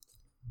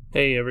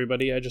Hey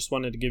everybody, I just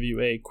wanted to give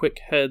you a quick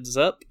heads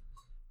up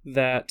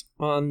that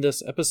on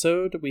this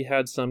episode we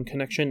had some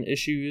connection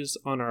issues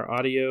on our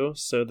audio,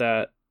 so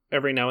that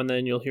every now and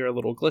then you'll hear a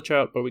little glitch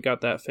out, but we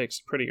got that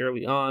fixed pretty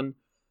early on.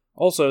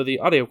 Also, the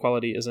audio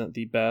quality isn't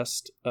the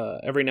best.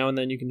 Every now and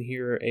then you can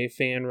hear a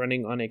fan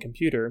running on a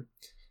computer,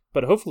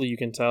 but hopefully you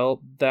can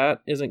tell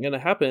that isn't going to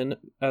happen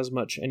as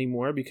much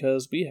anymore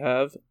because we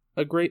have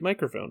a great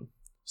microphone.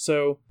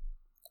 So,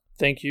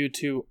 thank you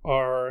to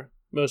our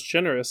most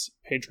generous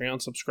Patreon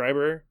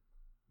subscriber,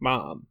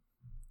 Mom.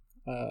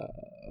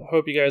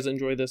 Hope you guys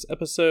enjoy this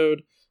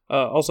episode.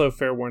 Also,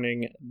 fair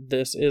warning,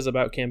 this is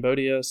about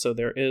Cambodia, so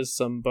there is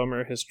some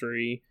bummer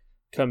history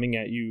coming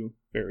at you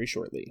very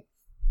shortly.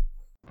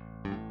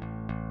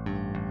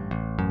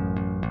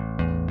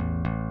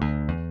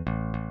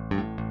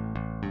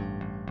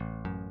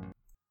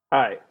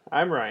 Hi,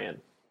 I'm Ryan.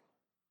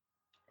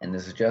 And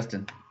this is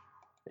Justin.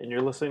 And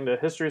you're listening to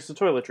Histories to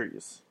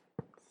Toiletries,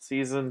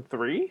 Season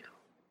 3?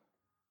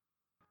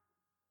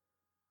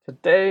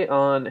 Today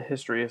on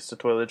Histories to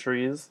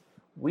Toiletries,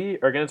 we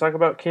are going to talk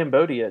about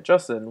Cambodia.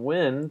 Justin,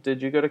 when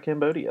did you go to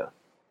Cambodia?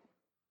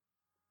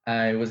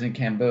 I was in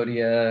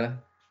Cambodia.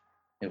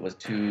 It was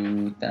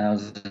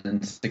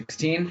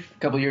 2016, a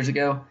couple years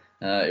ago.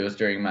 It was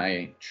during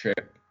my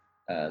trip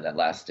that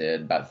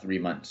lasted about 3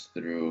 months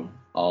through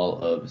all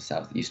of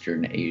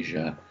Southeastern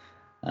Asia.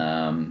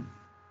 I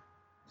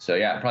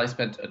probably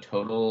spent a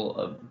total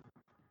of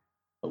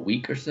a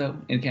week or so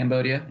in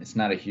Cambodia. It's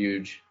not a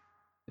huge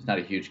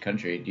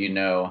country. Do you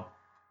know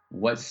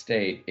what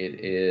state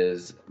it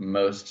is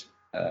most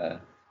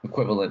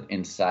equivalent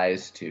in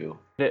size to?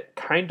 It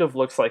kind of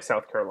looks like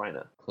South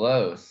Carolina.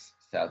 Close.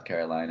 South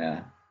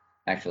Carolina.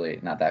 Actually,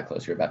 not that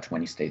close. You're about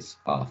 20 states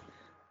off.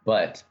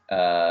 But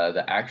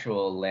the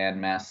actual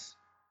landmass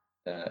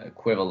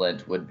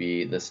equivalent would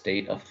be the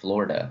state of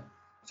Florida,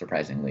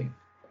 surprisingly.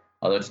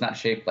 Although it's not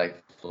shaped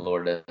like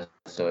Florida,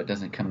 so it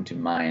doesn't come to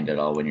mind at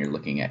all when you're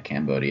looking at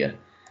Cambodia.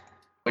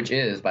 Which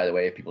is, by the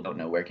way, if people don't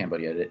know where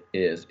Cambodia it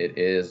is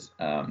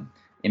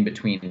in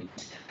between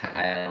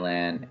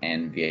Thailand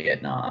and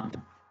Vietnam,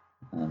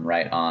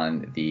 right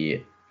on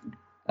the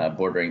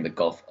bordering the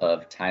Gulf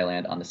of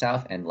Thailand on the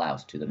south and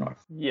Laos to the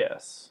north.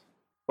 Yes.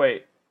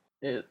 Wait,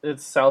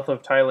 it's south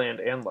of Thailand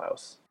and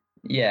Laos.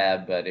 Yeah,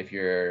 but if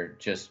you're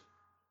just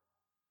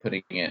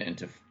putting it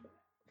into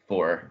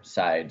four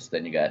sides,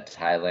 then you got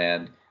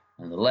Thailand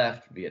on the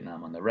left,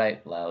 Vietnam on the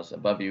right, Laos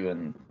above you,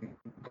 and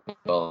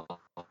Gulf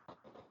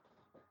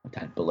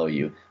below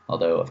you,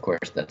 although of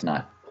course that's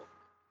not.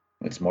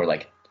 It's more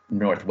like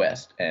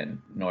northwest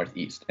and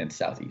northeast and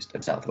southeast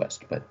and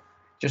southwest, but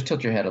just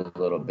tilt your head a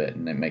little bit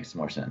and it makes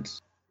more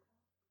sense.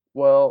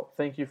 Well,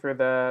 thank you for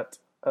that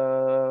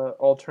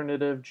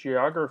alternative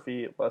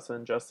geography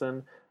lesson,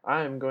 Justin.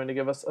 I'm going to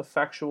give us a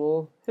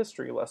factual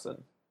history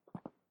lesson.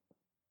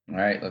 All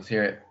right, let's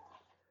hear it.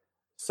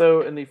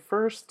 So in the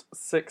first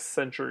 6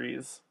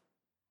 centuries,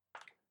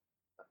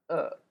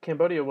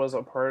 Cambodia was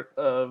a part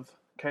of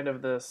kind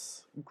of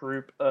this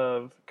group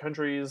of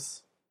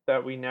countries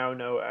that we now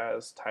know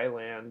as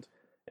Thailand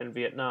and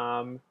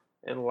Vietnam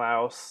and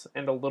Laos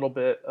and a little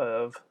bit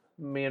of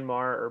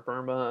Myanmar or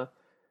Burma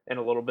and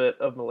a little bit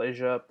of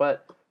Malaysia,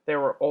 but they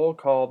were all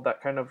called,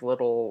 that kind of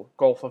little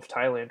Gulf of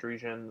Thailand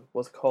region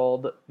was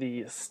called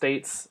the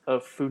States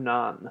of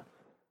Funan,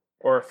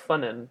 or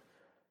Funan,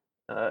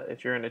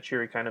 if you're in a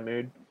cheery kind of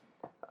mood.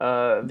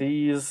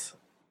 These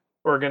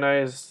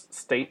organized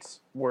states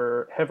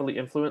were heavily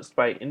influenced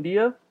by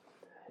India.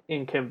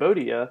 In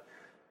Cambodia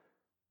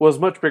was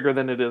much bigger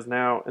than it is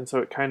now, and so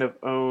it kind of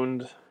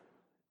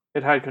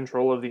it had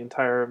control of the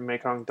entire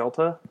Mekong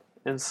Delta,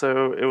 and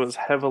so it was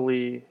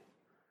heavily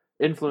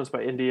influenced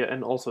by India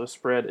and also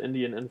spread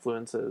Indian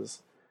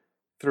influences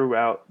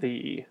throughout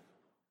the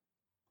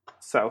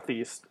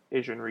Southeast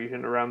Asian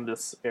region around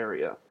this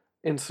area.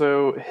 And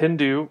so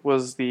Hindu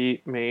was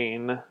the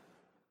main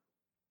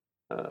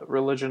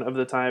religion of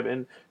the time,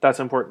 and that's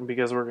important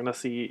because we're going to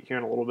see here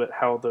in a little bit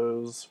how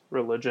those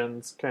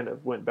religions kind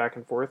of went back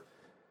and forth.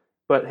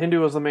 But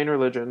Hindu was the main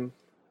religion.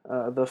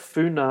 The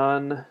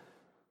Funan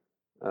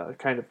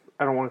kind of,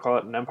 I don't want to call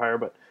it an empire,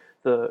 but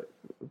the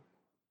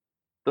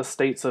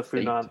states of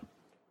Funan. State.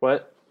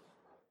 What?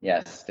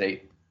 Yeah,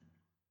 state.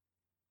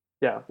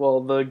 Yeah, well,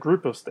 the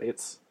group of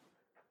states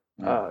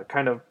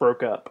kind of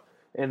broke up,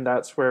 and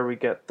that's where we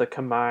get the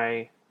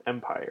Khmer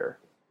Empire.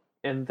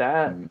 And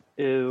that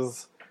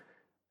is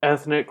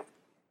ethnic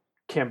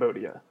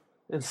Cambodia.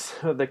 And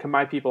so the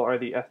Khmer people are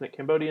the ethnic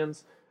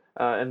Cambodians,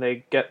 and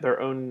they get their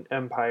own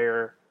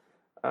empire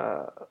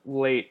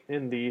late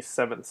in the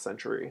 7th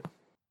century.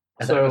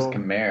 I thought it was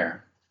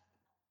Khmer.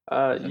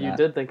 You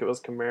did think it was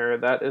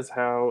Khmer. That is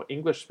how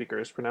English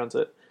speakers pronounce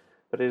it,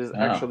 but it is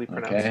actually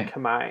pronounced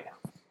Khmer.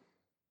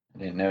 I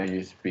didn't know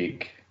you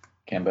speak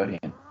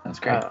Cambodian.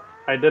 That's great.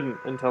 I didn't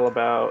until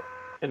about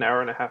an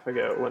hour and a half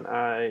ago when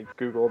I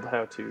Googled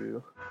how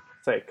to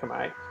say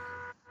Khmer.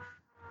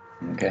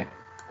 Okay.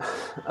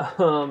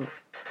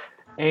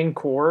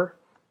 Angkor,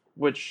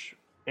 which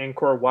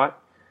Angkor Wat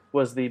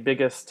was the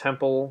biggest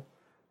temple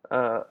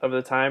of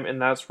the time,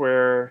 and that's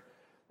where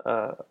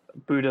uh,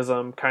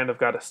 Buddhism kind of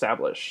got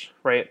established.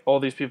 Right, all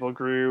these people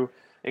grew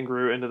and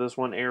grew into this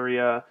one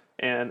area,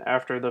 and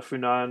after the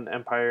Funan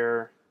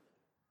Empire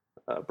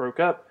broke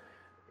up,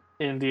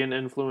 Indian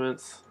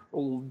influence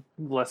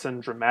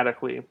lessened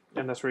dramatically,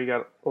 and that's where you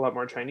got a lot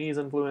more Chinese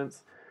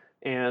influence.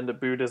 And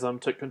Buddhism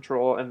took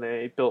control, and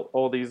they built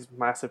all these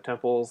massive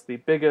temples. The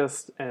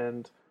biggest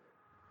and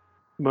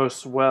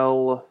most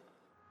well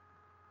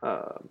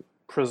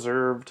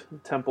preserved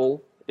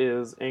temple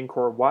is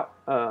Angkor Wat,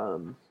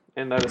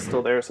 and that is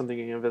still there, something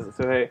you can visit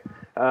today.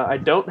 I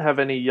don't have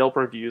any Yelp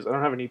reviews. I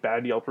don't have any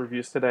bad Yelp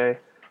reviews today,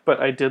 but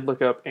I did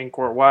look up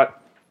Angkor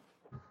Wat,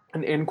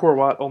 and Angkor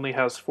Wat only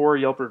has 4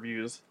 Yelp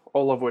reviews,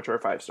 all of which are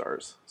 5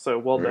 stars. So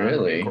well done,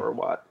 Really? Angkor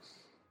Wat.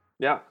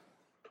 Yeah,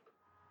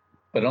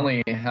 But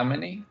only how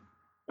many?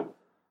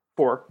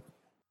 4.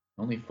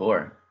 Only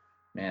 4.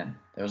 Man,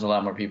 there was a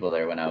lot more people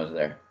there when I was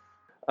there.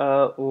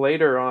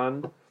 Later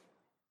on,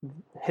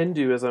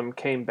 Hinduism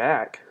came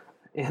back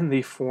in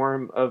the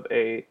form of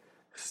a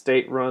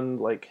state-run,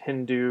 like,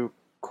 Hindu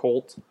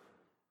cult,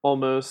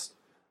 almost,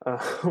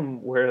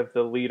 where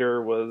the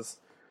leader was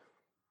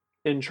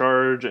in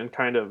charge and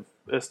kind of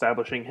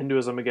establishing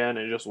Hinduism again.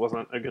 It just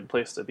wasn't a good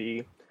place to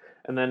be.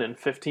 And then in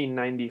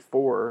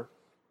 1594,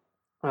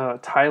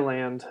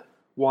 Thailand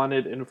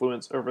wanted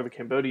influence over the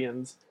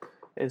Cambodians,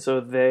 and so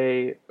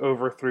they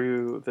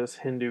overthrew this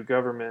Hindu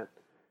government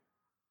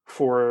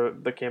for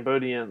the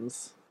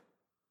Cambodians,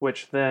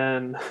 which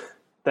then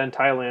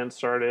Thailand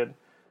started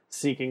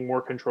seeking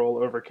more control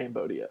over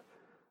Cambodia.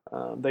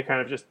 They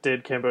kind of just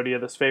did Cambodia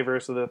this favor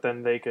so that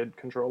then they could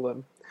control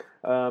them.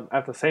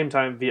 At the same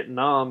time,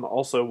 Vietnam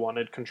also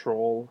wanted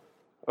control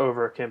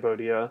over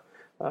Cambodia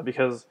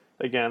because,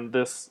 again,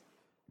 this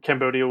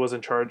Cambodia was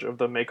in charge of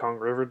the Mekong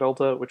River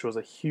Delta, which was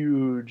a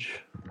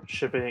huge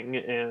shipping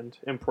and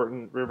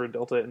important river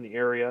delta in the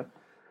area.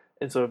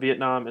 And so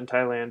Vietnam and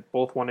Thailand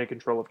both wanted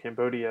control of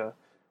Cambodia,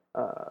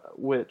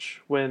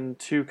 which, when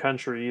two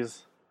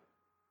groups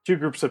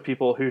of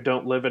people who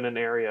don't live in an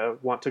area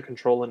want to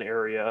control an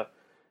area,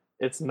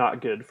 it's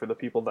not good for the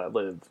people that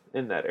live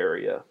in that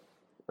area.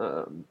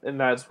 And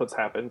that's what's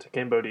happened to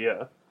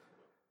Cambodia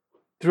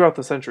throughout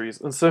the centuries.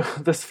 And so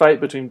this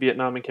fight between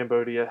Vietnam and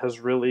Cambodia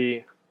has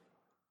really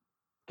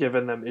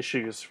given them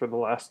issues for the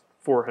last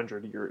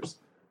 400 years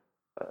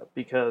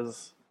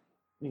because,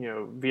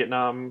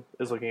 Vietnam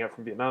is looking out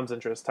for Vietnam's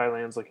interests,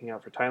 Thailand's looking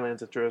out for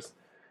Thailand's interests,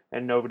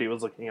 and nobody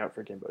was looking out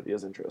for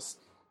Cambodia's interests.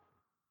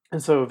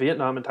 And so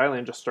Vietnam and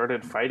Thailand just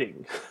started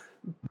fighting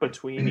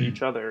between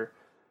each other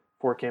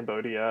for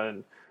Cambodia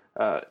and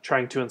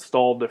trying to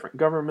install different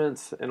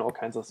governments and all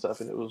kinds of stuff,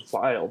 and it was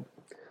wild.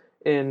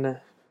 In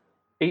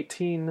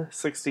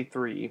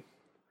 1863,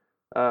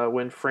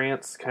 when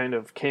France kind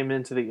of came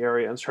into the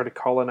area and started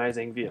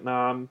colonizing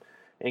Vietnam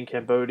and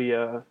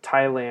Cambodia,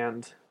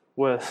 Thailand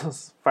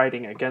was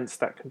fighting against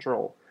that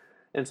control.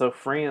 And so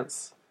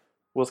France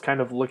was kind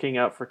of looking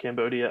out for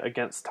Cambodia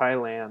against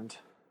Thailand,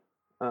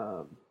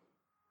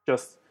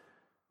 just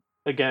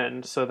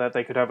again, so that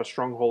they could have a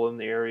stronghold in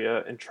the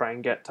area and try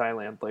and get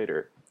Thailand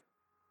later.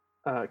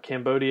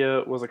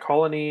 Cambodia was a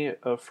colony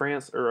of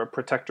France, or a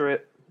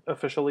protectorate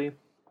officially.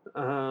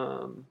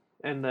 And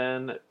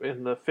then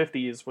in the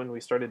 50s, when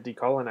we started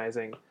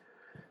decolonizing,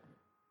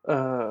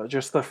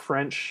 just the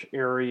French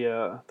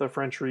area, the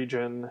French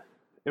region,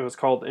 it was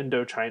called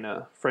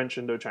Indochina, French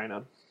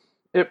Indochina.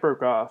 It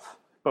broke off,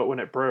 but when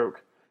it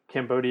broke,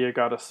 Cambodia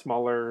got a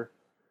smaller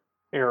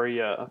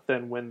area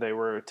than when they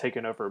were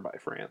taken over by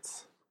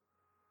France.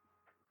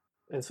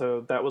 And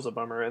so that was a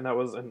bummer, and that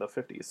was in the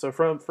 50s. So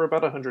for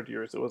about 100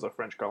 years, it was a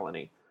French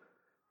colony.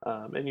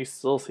 And you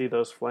still see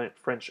those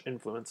French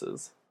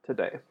influences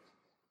today.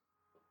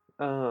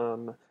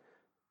 Then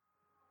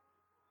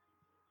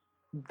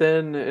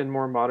in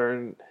more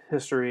modern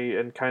history,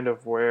 and kind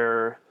of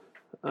where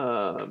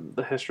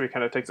the history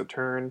kind of takes a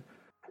turn,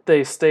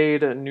 they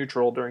stayed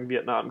neutral during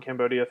Vietnam.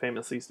 Cambodia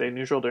famously stayed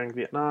neutral during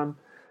Vietnam.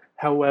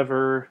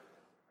 However,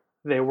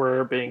 they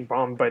were being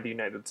bombed by the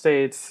United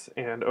States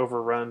and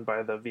overrun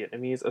by the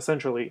Vietnamese.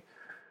 Essentially,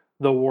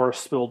 the war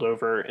spilled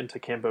over into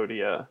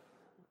Cambodia,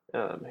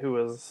 who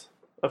was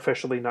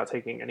officially not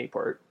taking any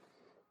part.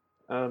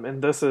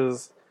 And this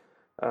is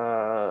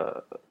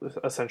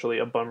essentially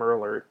a bummer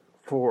alert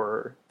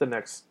for the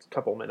next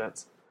couple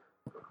minutes.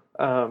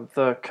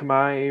 The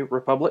Khmer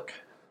Republic,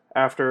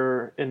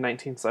 in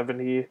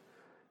 1970,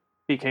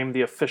 became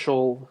the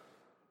official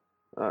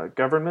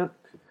government.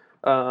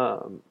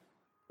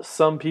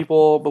 Some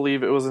people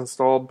believe it was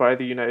installed by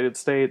the United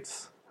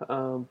States,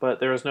 but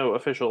there is no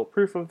official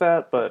proof of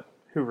that, but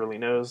who really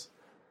knows?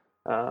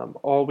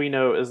 All we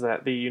know is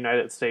that the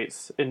United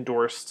States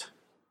endorsed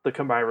the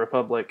Khmer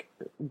Republic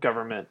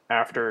government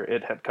after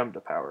it had come to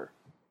power.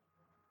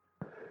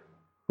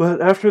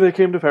 But after they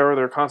came to power,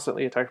 they were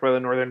constantly attacked by the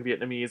Northern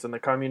Vietnamese and the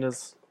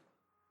Communists.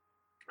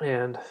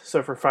 And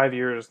so for 5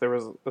 years, there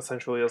was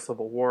essentially a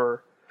civil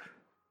war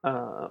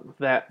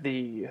that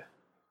the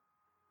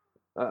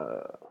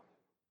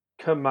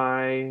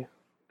Khmer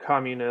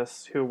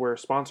communists, who were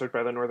sponsored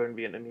by the Northern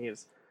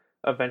Vietnamese,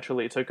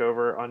 eventually took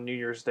over on New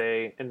Year's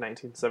Day in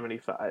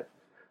 1975.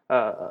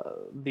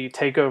 The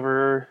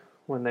takeover,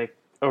 when they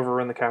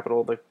overrun the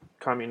capital, the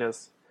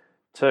communists,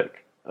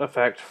 took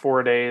effect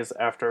 4 days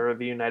after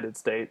the United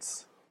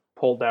States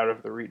pulled out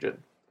of the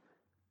region.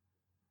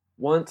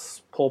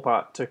 Once Pol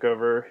Pot took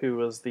over, who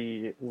was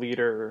the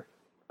leader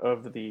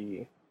of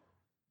the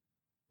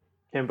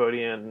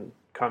Cambodian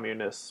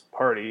Communist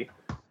Party,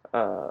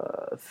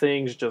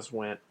 things just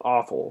went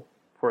awful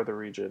for the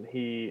region.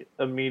 He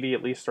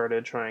immediately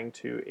started trying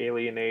to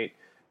alienate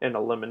and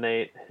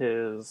eliminate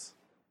his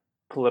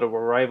political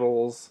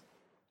rivals.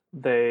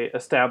 They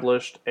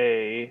established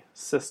a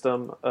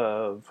system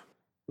of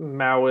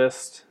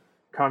Maoist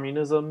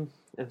communism,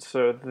 and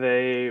so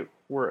they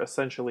were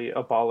essentially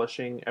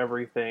abolishing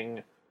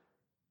everything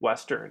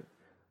Western.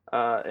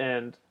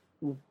 And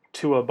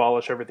to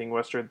abolish everything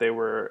Western, they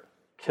were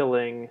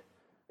killing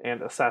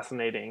and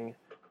assassinating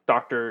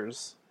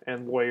doctors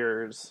and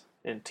lawyers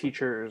and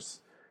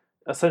teachers,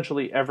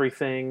 essentially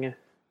everything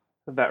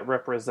that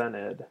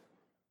represented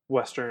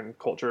Western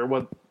culture,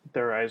 what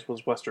their eyes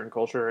was Western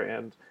culture,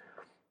 and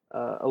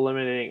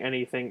eliminating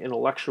anything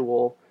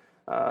intellectual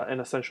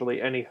and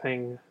essentially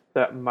anything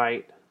that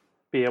might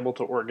be able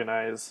to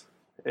organize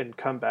and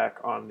come back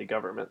on the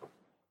government.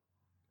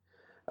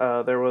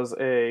 There was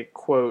a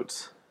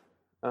quote,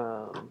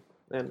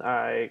 and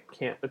I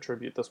can't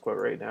attribute this quote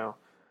right now,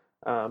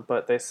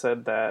 but they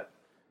said that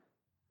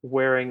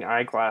wearing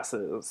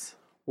eyeglasses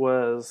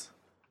was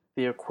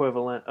the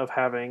equivalent of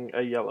having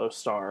a yellow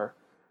star,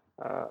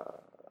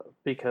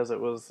 because it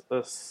was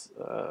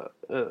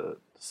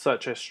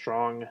such a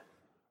strong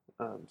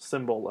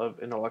symbol of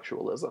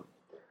intellectualism.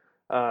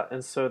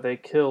 And so they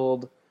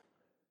killed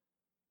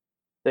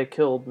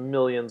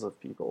millions of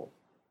people.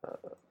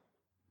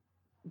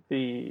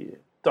 The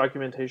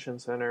Documentation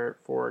Center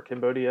for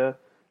Cambodia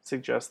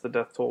suggests the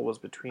death toll was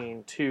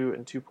between 2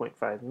 and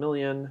 2.5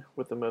 million,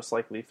 with the most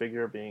likely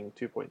figure being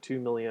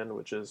 2.2 million,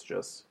 which is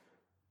just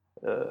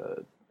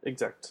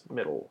exact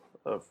middle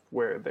of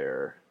where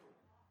their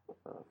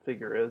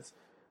figure is.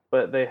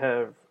 But they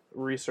have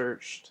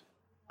researched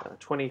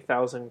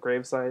 20,000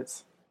 grave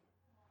sites,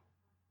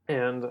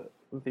 and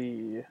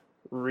the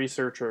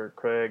researcher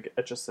Craig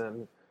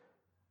Etchison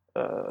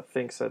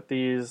thinks that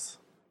these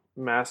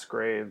mass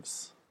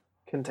graves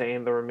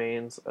contain the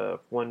remains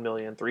of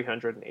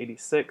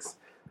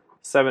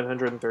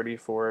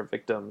 1,386,734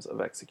 victims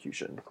of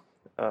execution.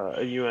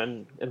 A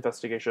UN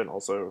investigation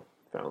also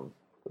found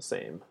the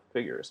same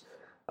figures.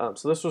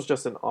 So this was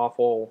just an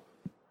awful,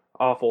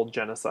 awful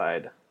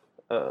genocide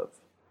of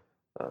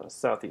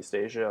Southeast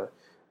Asia.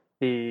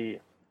 The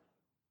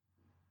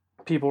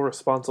people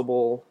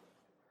responsible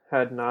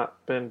had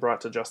not been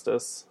brought to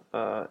justice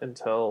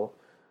until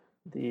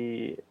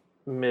the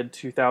mid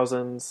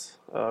 2000s,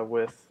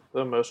 with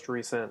the most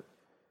recent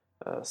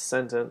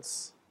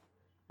sentence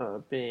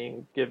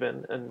being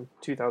given in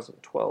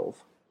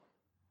 2012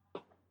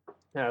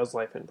 as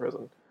life in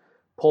prison.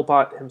 Pol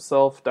Pot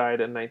himself died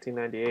in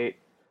 1998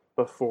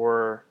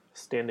 before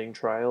standing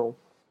trial,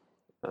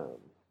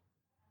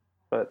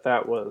 but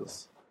that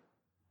was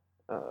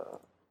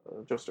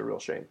just a real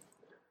shame.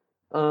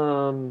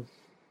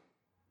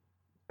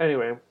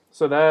 Anyway,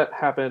 so that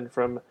happened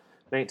from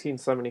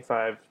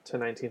 1975 to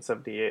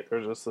 1978. There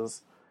was just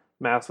this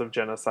massive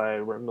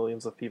genocide where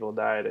millions of people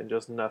died and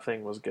just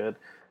nothing was good.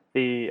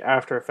 The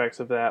after effects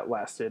of that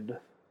lasted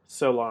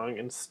so long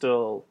and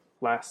still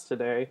lasts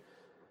today.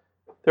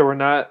 There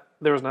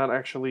was not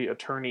actually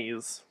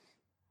attorneys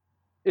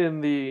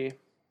in the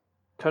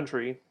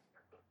country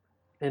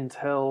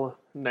until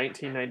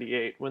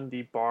 1998, when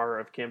the Bar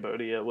of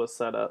Cambodia was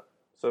set up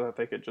so that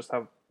they could just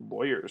have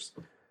lawyers.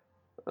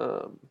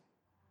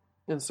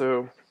 And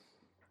so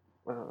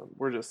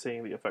we're just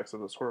seeing the effects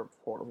of this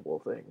horrible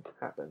thing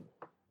happen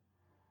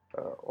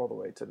all the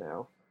way to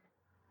now.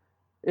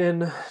 In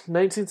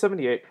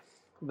 1978,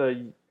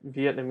 the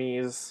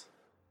Vietnamese,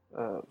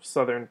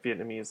 Southern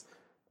Vietnamese,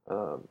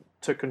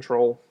 took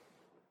control,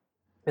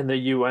 and the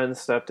UN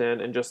stepped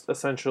in and just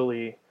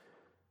essentially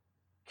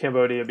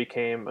Cambodia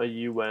became a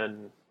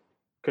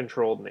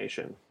UN-controlled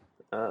nation.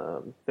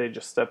 They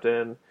just stepped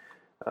in,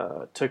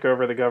 took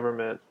over the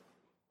government,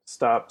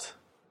 stopped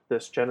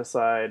this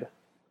genocide,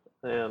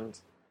 and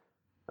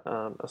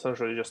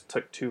essentially just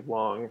took too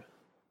long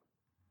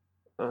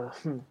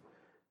to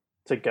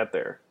get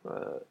there.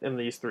 In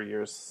these 3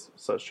 years,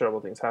 such terrible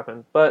things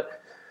happened.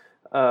 But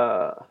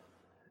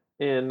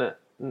in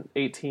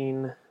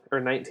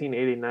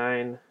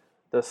 1989,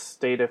 the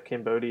state of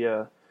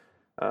Cambodia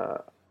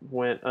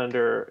went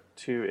under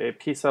to a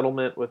peace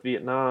settlement with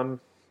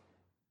Vietnam,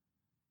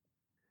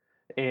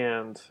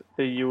 and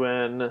the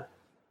UN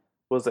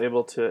was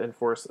able to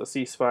enforce a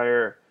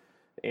ceasefire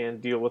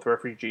and deal with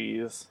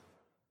refugees,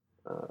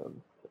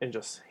 and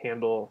just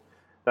handle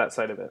that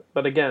side of it.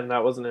 But again,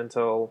 that wasn't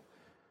until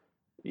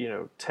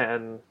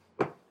 10,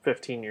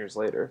 15 years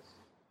later.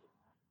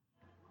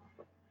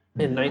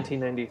 In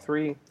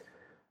 1993,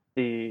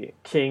 the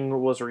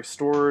king was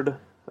restored.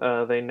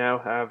 They now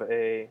have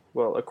a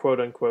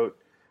quote-unquote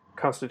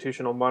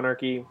constitutional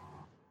monarchy,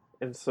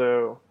 And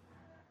so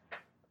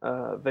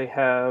they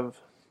have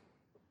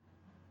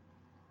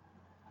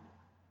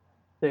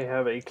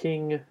a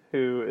king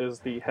who is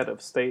the head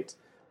of state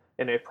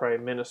and a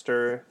prime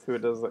minister who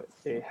is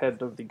a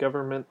head of the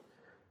government.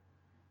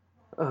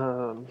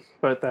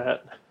 But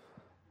that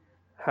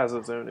has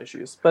its own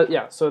issues. But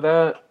yeah, so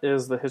that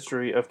is the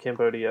history of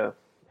Cambodia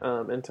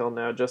until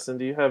now. Justin,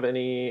 do you have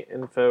any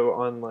info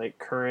on like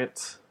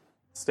current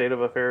state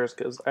of affairs?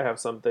 Because I have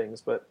some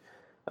things, but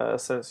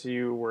since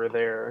you were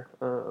there,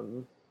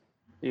 do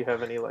you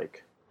have any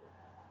like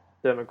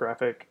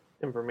demographic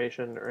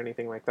information or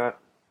anything like that?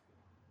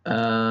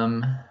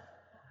 Um,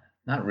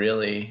 Not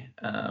really.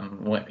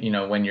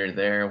 When you're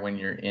there, when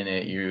you're in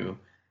it, you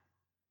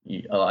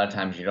a lot of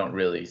times you don't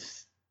really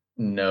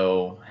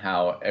know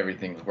how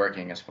everything's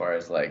working as far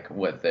as like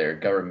what their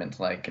government's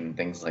like and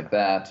things like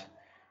that.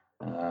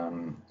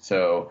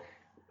 So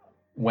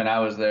when I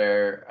was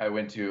there, I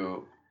went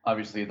to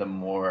obviously the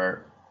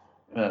more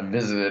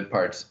visited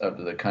parts of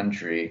the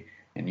country,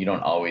 and you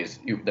don't always.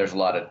 There's a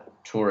lot of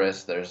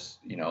tourists. There's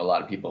a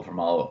lot of people from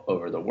all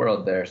over the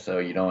world there, so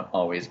you don't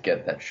always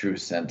get that true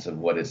sense of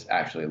what it's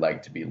actually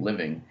like to be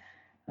living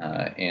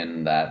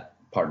in that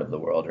part of the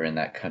world or in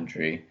that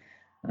country.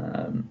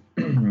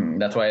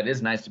 That's why it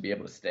is nice to be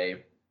able to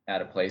stay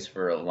at a place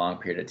for a long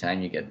period of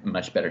time. You get a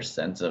much better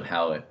sense of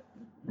how it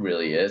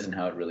really is and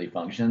how it really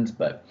functions.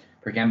 But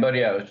for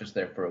Cambodia, I was just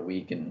there for a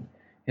week and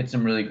hit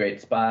some really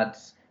great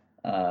spots.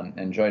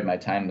 Enjoyed my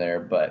time there,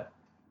 but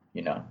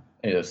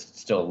it was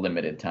still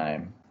limited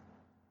time.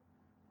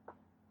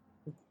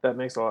 That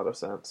makes a lot of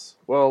sense.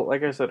 Well,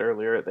 like I said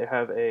earlier, they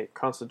have a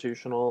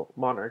constitutional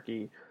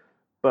monarchy,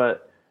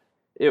 but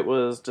it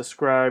was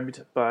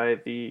described by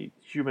the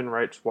Human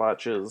Rights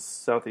Watch's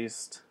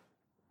Southeast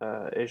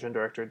Asian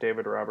director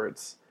David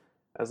Roberts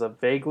as a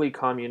vaguely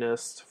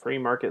communist free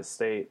market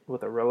state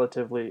with a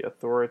relatively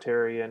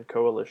authoritarian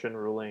coalition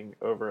ruling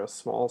over a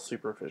small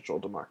superficial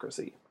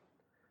democracy.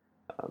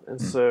 And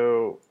Hmm.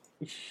 so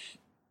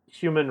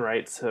human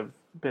rights have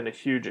been a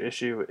huge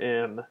issue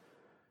in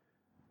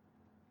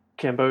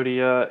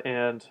Cambodia,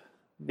 and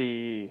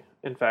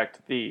in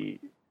fact, the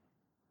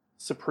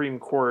Supreme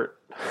Court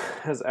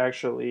has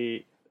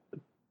actually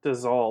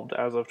dissolved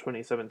as of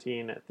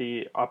 2017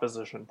 the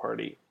opposition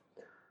party.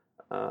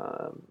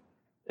 Um,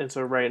 and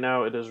so right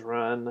now it is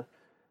run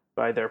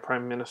by their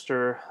Prime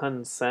Minister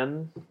Hun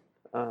Sen,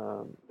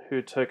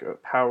 who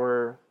took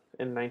power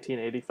in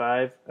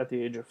 1985 at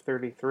the age of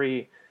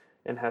 33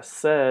 and has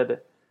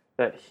said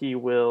that he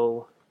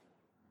will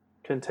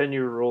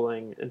continue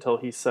ruling until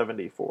he's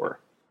 74,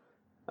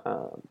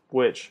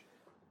 which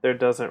there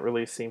doesn't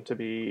really seem to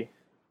be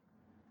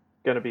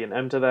going to be an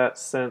end to that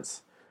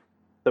since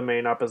the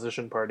main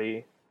opposition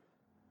party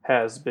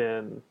has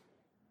been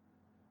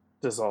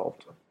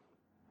dissolved.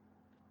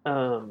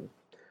 Um,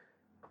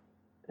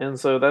 and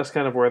so that's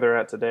kind of where they're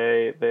at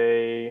today.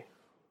 They,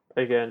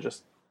 again,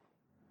 just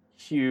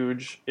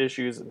huge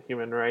issues in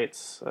human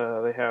rights.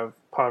 They have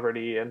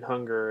poverty and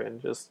hunger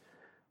and just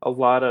a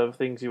lot of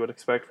things you would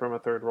expect from a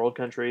third world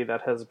country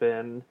that has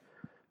been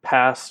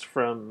passed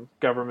from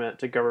government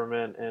to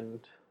government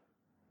and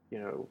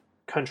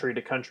country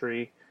to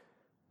country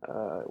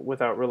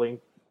without really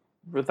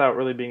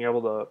being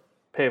able to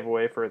pave a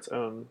way for its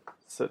own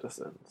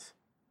citizens.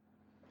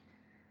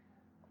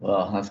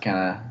 Well, that's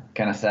kind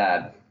of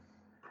sad.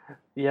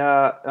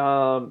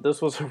 Yeah,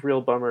 this was a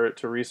real bummer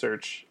to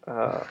research,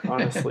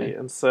 honestly.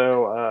 And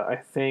so I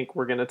think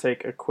we're going to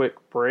take a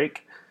quick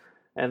break,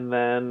 and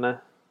then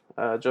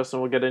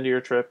Justin will get into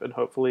your trip, and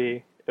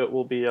hopefully it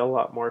will be a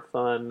lot more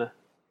fun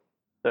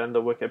than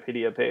the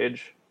Wikipedia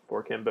page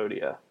for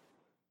Cambodia.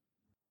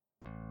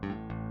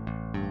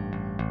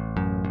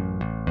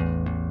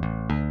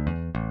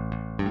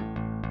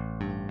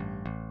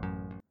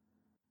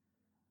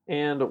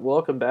 And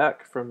welcome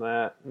back from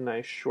that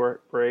nice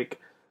short break.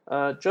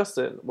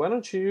 Justin, why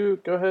don't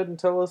you go ahead and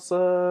tell us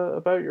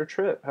about your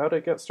trip? How did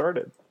it get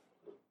started?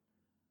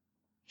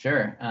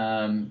 Sure.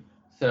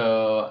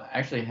 So I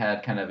actually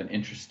had kind of an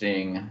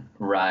interesting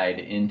ride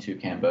into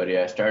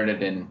Cambodia. I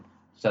started in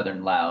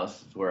southern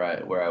Laos, where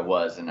I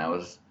was, and I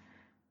was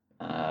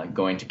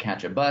going to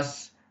catch a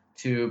bus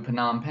to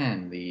Phnom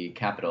Penh, the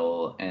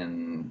capital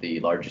and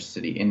the largest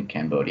city in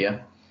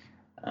Cambodia.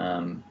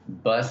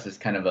 Bus is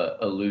kind of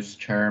a loose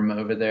term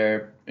over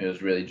there. It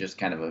was really just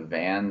kind of a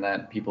van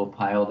that people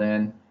piled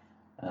in.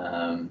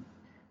 Um,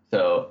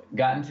 so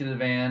got into the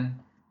van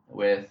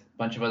with a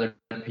bunch of other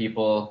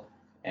people,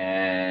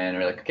 and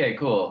we're like, okay,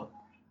 cool.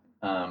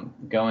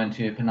 Going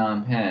to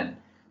Phnom Penh.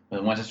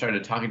 But once I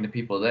started talking to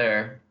people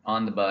there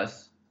on the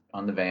bus,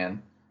 on the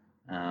van,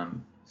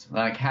 so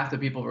like half the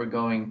people were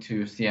going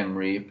to Siem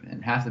Reap,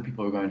 and half the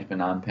people were going to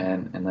Phnom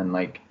Penh, and then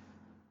like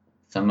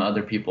some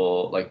other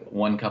people, like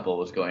one couple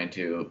was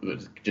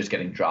just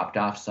getting dropped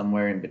off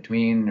somewhere in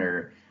between,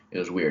 or it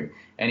was weird.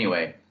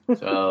 Anyway,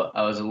 so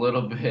I was a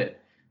little bit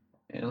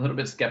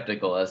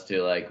skeptical as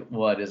to like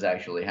what is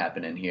actually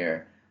happening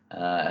here,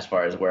 as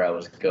far as where I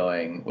was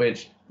going.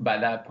 Which by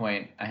that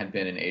point I had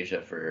been in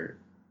Asia for.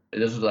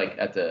 This was like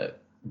at the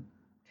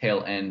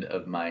tail end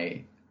of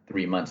my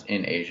 3 months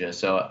in Asia,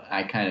 so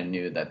I kind of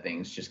knew that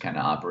things just kind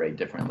of operate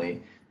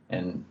differently.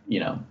 And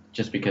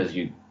just because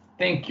you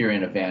think you're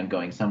in a van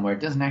going somewhere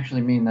doesn't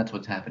actually mean that's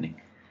what's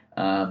happening.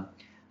 Um,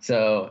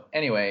 so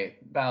anyway,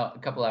 about a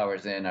couple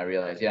hours in, I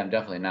realized, yeah, I'm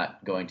definitely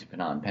not going to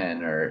Phnom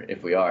Penh, or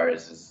if we are,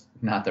 this is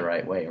not the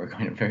right way. We're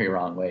going a very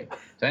wrong way.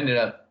 So I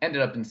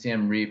ended up in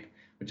Siem Reap,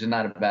 which is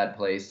not a bad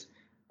place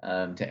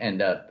to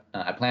end up.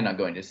 I planned on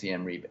going to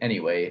Siem Reap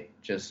anyway,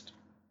 just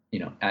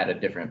at a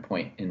different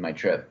point in my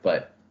trip.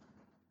 But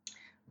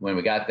when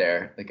we got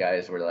there, the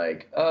guys were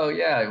like, "Oh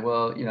yeah,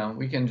 well,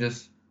 we can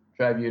just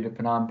drive you to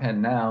Phnom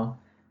Penh now."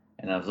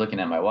 And I was looking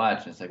at my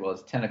watch, and it's like, well,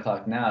 it's 10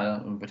 o'clock now.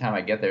 By the time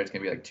I get there, it's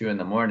gonna be like 2 in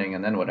the morning,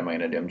 and then what am I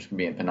gonna do? I'm just gonna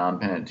be in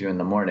Phnom Penh at 2 in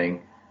the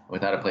morning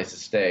without a place to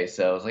stay.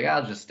 So I was like,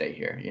 I'll just stay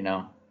here.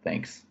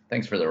 Thanks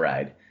for the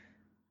ride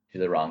to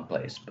the wrong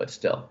place, but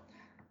still.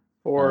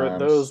 For Um,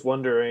 those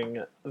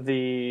wondering,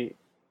 the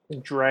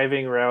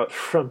driving route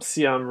from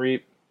Siem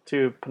Reap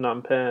to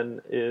Phnom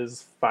Penh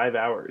is 5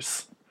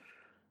 hours.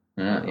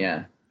 Um,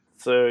 yeah,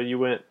 so you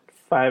went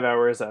 5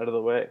 hours out of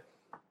the way.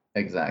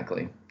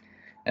 exactly.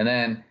 And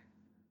then,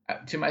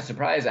 to my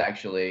surprise,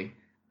 actually,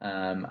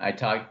 I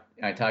talked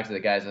to the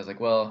guys. I was like,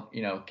 well,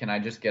 can I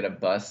just get a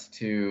bus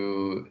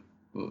to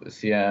or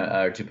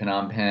to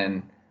Phnom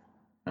Penh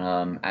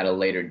at a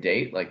later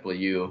date? Like, will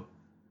you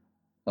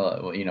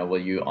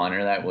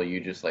honor that? Will you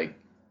just like,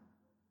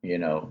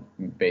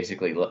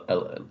 basically,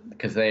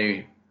 because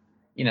they,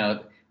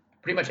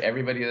 pretty much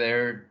everybody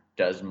there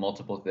does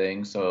multiple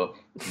things. So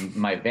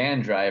my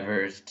van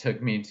drivers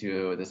took me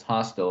to this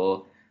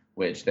hostel,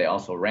 which they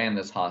also ran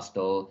this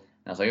hostel.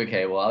 And I was like,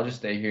 okay, well, I'll just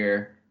stay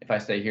here. If I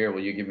stay here,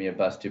 will you give me a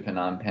bus to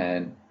Phnom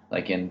Penh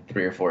like in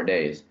 3 or 4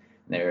 days?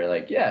 And they were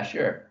like, yeah,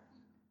 sure.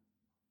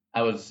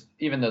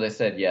 Even though they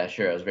said, yeah,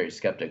 sure, I was very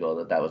skeptical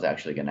that that was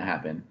actually going to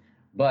happen.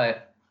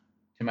 But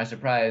to my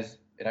surprise,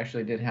 it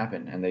actually did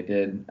happen. And they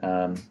did,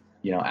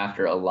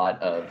 after a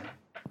lot of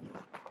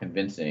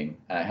convincing.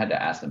 I had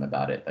to ask them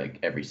about it like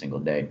every single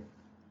day.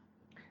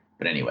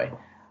 But anyway,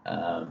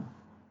 um,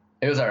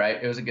 it was all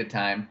right. It was a good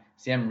time.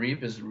 Siem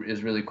Reap is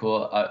really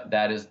cool.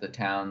 That is the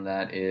town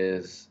that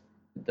is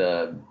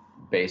the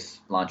base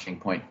launching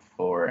point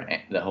for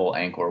the whole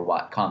Angkor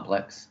Wat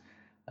complex,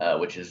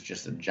 which is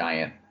just a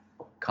giant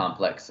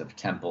complex of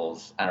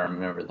temples. I don't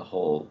remember the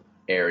whole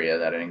area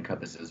that it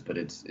encompasses, but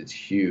it's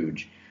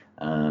huge.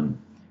 Um,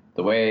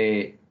 the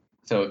way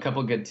so a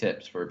couple good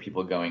tips for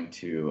people going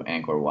to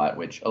Angkor Wat,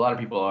 which a lot of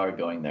people are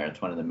going there.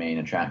 It's one of the main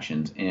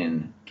attractions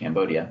in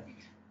Cambodia,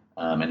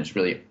 and it's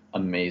really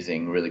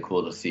amazing, really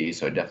cool to see.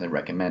 So I definitely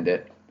recommend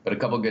it. But a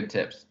couple good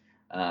tips: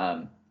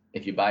 um,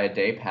 if you buy a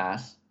day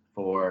pass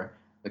for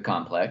the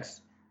complex,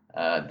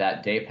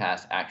 that day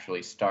pass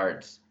actually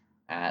starts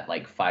at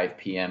like 5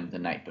 p.m. the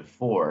night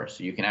before,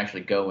 so you can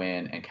actually go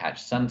in and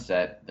catch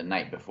sunset the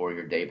night before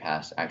your day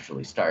pass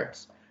actually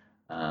starts.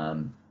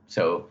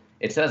 So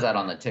it says that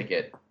on the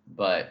ticket,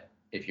 but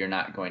if you're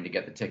not going to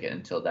get the ticket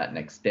until that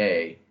next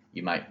day,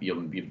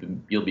 you'll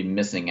be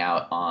missing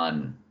out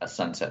on a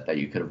sunset that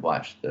you could have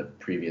watched the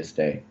previous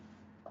day.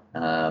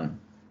 Um,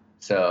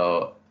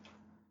 so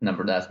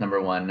that's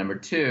number one. Number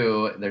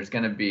two, there's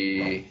going to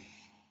be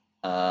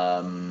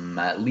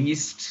at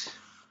least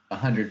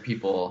 100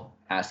 people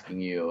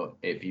asking you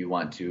if you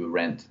want to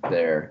rent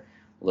their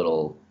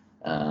little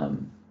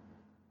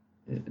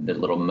the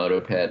little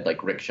moped,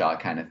 like rickshaw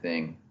kind of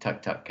thing,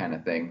 tuk tuk kind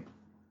of thing.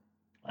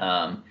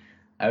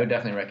 I would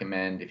definitely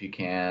recommend, if you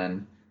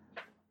can,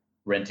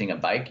 renting a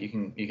bike. You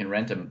can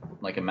rent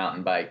a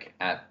mountain bike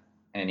at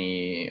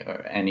any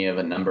of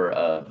a number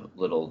of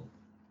little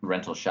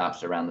rental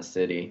shops around the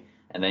city,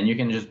 and then you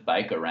can just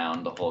bike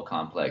around the whole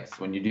complex.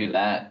 When you do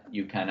that,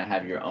 you kind of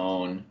have your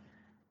own.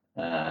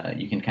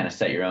 You can kind of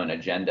set your own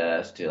agenda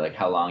as to like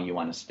how long you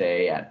want to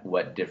stay at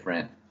what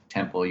different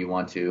temple you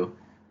want to,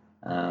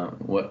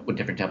 what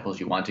different temples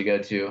you want to go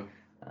to.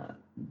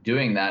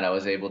 Doing that, I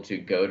was able to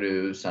go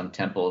to some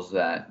temples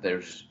that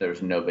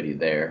there's nobody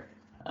there.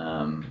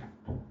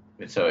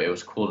 So it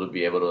was cool to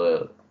be able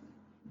to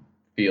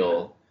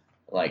feel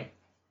like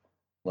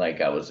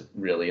I was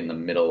really in the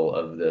middle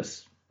of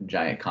this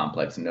giant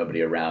complex and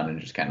nobody around, and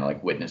just kind of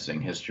like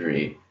witnessing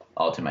history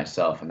all to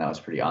myself, and that was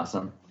pretty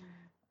awesome.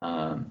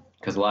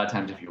 Because a lot of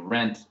times if you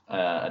rent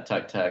a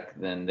tuk tuk,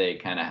 then they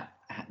kind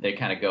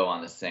of go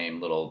on the same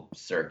little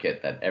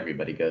circuit that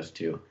everybody goes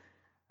to,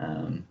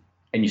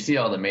 and you see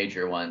all the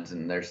major ones,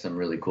 and there's some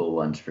really cool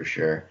ones for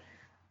sure.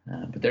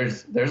 But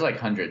there's like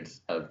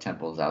hundreds of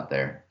temples out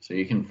there, so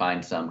you can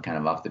find some kind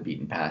of off the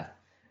beaten path.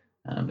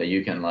 But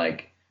you're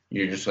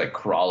just like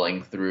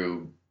crawling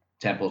through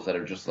temples that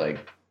are just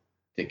like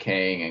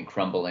decaying and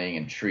crumbling,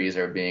 and trees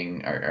are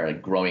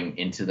like growing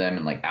into them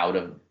and like out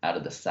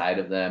of the side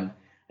of them,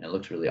 and it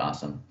looks really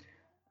awesome.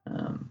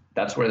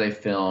 That's where they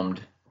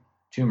filmed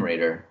Tomb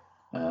Raider,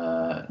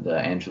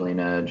 the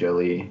Angelina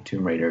Jolie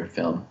Tomb Raider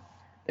film.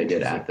 They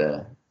did at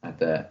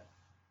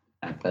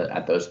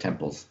those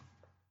temples.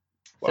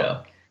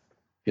 Wow.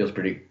 So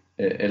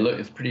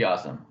it's pretty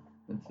awesome.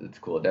 It's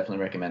cool. Definitely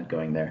recommend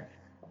going there.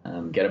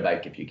 Get a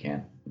bike if you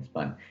can. It's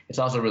fun. It's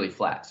also really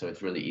flat, so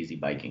it's really easy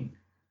biking.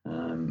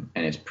 And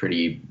it's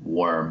pretty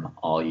warm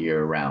all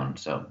year round,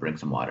 so bring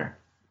some water.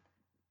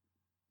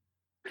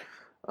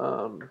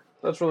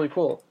 That's really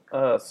cool.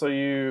 So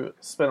you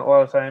spent a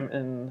lot of time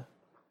in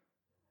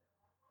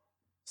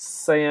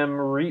Siem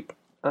Reap.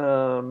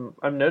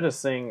 I'm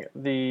noticing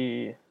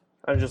the.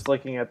 I'm just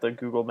looking at the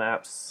Google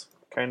Maps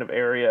kind of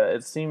area.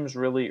 It seems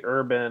really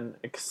urban,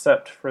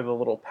 except for the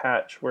little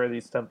patch where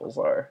these temples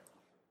are.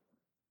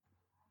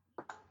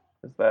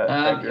 Is that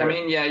I accurate?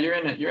 mean, yeah, you're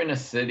in a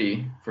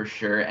city for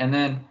sure. And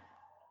then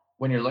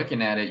when you're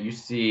looking at it, you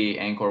see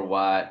Angkor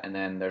Wat, and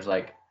then there's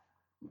like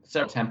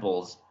several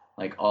temples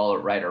like all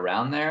right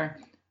around there.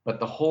 But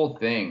the whole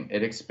thing,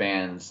 it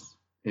expands.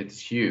 It's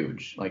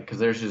huge. Like, because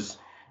there's just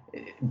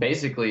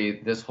basically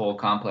this whole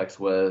complex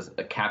was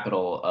a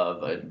capital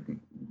of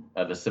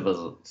a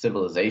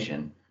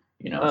civilization,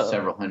 Oh,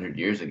 several hundred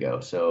years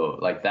ago. So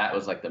like that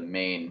was like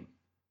the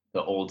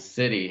old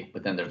city,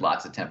 but then there's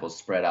lots of temples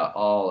spread out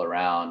all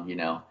around,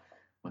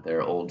 with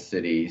their old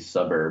city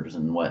suburbs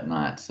and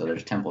whatnot. So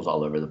there's temples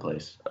all over the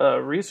place.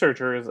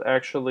 researchers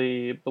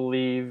actually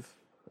believe,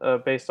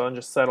 based on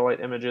just satellite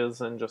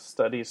images and just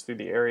studies through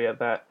the area,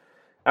 that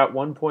at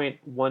one point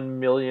 1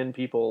 million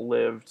people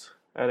lived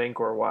at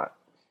Angkor Wat,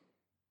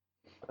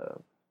 uh,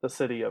 the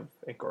city of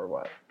Angkor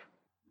Wat.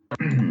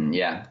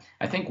 Yeah,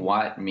 I think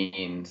Wat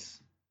means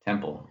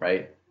temple,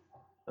 right?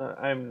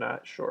 I'm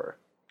not sure.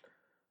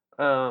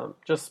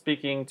 Just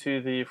speaking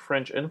to the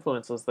French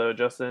influences, though,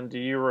 Justin, do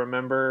you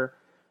remember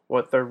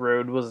what the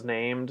road was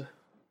named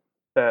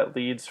that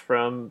leads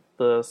from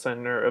the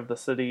center of the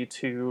city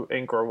to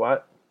Angkor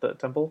Wat, the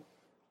temple,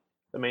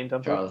 the main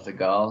temple? Charles de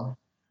Gaulle.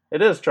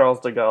 It is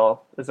Charles de Gaulle.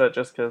 Is that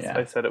just because I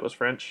Yeah. said it was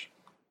French?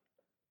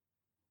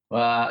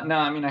 Well, no,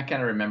 I mean, I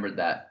kind of remembered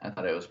that. I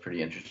thought it was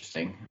pretty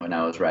interesting when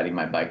I was riding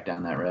my bike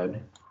down that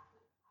road.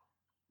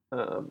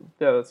 Yeah,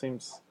 that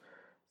seems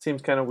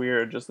kind of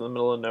weird, just in the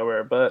middle of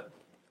nowhere. But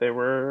they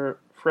were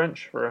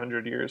French for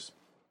 100 years.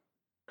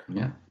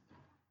 Yeah,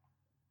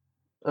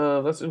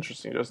 That's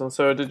interesting, Justin.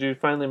 So, did you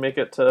finally make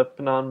it to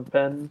Phnom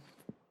Penh?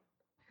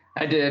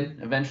 I did.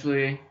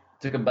 Eventually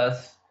took a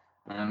bus,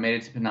 made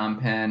it to Phnom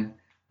Penh.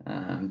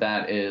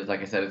 That is,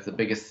 like I said, it's the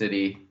biggest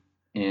city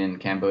in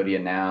Cambodia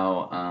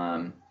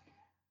now.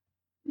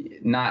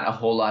 Not a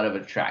whole lot of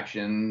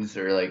attractions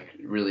or like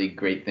really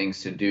great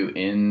things to do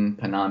in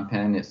Phnom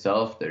Penh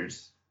itself.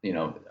 There's,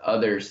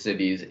 other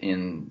cities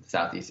in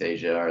Southeast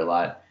Asia are a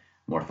lot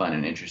more fun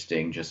and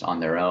interesting just on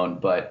their own.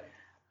 But,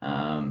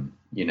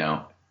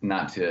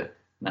 not to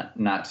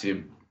not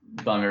to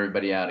bum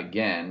everybody out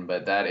again,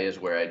 but that is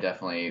where I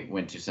definitely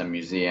went to some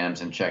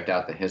museums and checked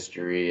out the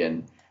history,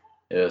 and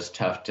it was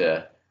tough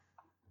to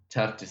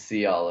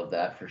see all of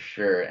that for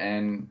sure.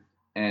 And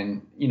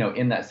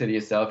in that city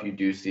itself, you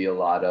do see a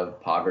lot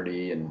of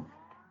poverty and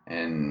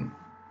and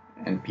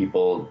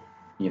people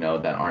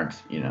that aren't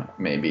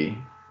maybe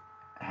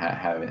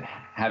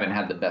haven't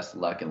had the best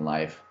luck in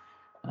life.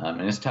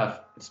 And it's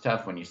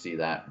tough when you see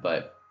that,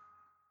 but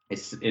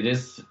it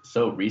is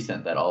so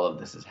recent that all of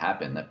this has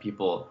happened, that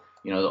people,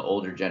 the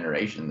older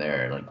generation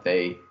there, like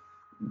they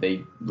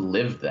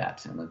lived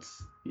that, and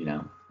that's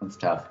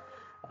tough.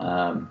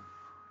 um,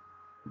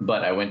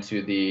 but I went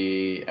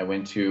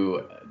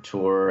to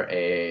tour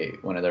a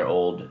one of their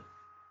old,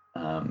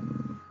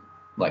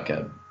 like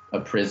a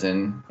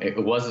prison.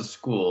 It was a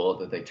school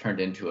that they turned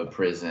into a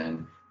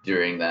prison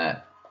during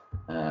that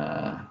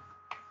uh,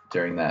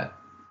 during that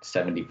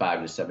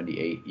 75 to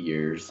 78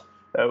 years.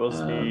 That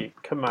was Um, the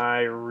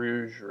Khmer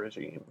Rouge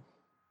regime.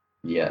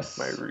 Khmer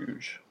yes,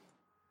 Rouge.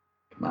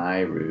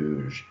 my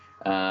Rouge.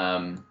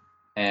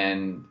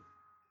 And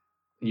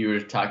you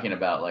were talking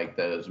about like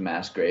those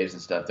mass graves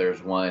and stuff. There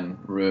was one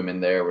room in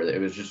there where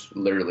it was just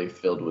literally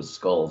filled with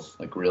skulls,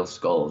 like real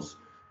skulls,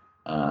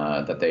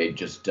 that they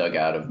just dug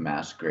out of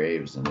mass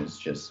graves, and it's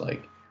just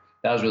like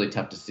that was really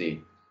tough to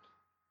see.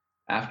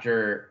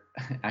 After,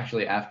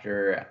 actually,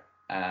 after,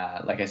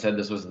 like I said,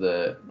 this was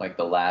the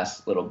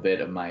last little bit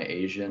of my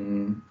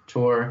Asian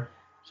tour.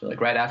 So like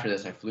right after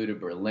this, I flew to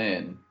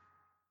Berlin,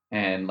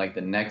 and like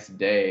the next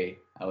day,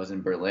 I was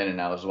in Berlin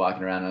and I was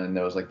walking around and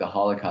there was like the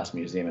Holocaust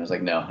Museum. And I was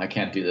like, no, I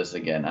can't do this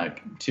again.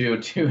 Two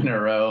in a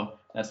row,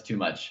 that's too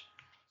much.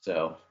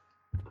 So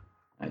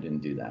I didn't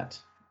do that.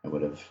 I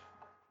would have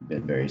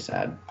been very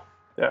sad.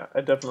 Yeah,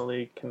 I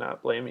definitely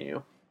cannot blame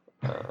you.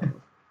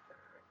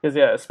 Because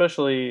yeah,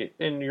 especially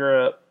in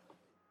Europe,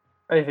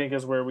 I think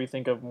is where we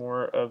think of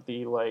more of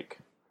the like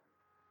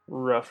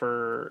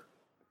rougher,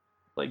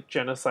 like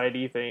genocide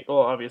thing. Well,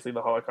 obviously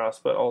the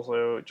Holocaust, but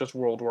also just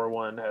World War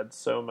I had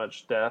so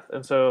much death,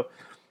 and so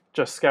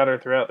just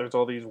scattered throughout, there's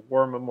all these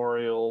war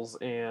memorials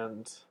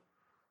and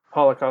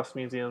Holocaust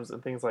museums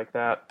and things like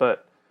that.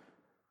 But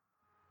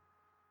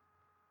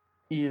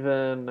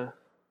even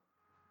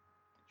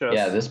Yeah,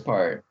 just this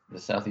part, the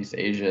Southeast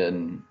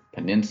Asian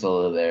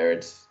peninsula there,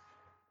 it's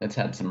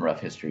had some rough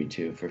history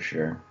too, for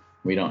sure.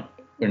 We're not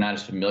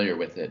as familiar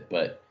with it,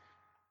 but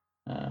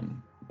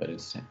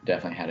it's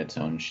definitely had its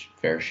own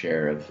fair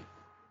share of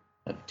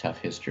tough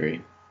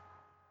history.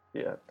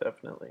 Yeah,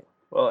 definitely.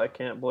 Well, I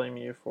can't blame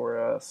you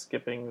for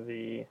skipping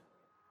the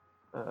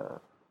uh,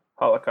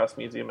 Holocaust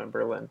Museum in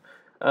Berlin.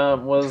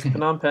 Was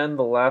Phnom Penh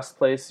the last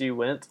place you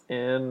went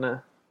in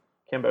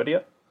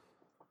Cambodia?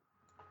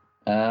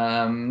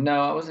 No,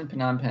 I was in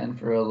Phnom Penh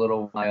for a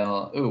little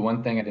while. Ooh,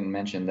 one thing I didn't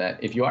mention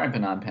that if you are in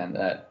Phnom Penh,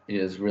 that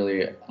is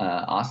really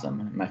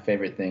awesome. My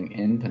favorite thing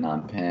in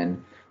Phnom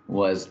Penh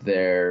was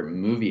their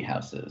movie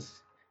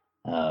houses.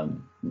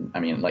 I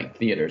mean, like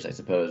theaters, I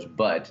suppose,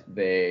 but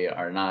they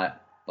are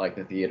not like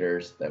the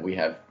theaters that we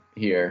have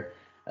here.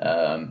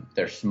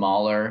 They're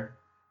smaller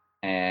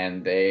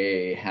and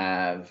they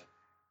have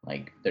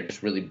they're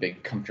just really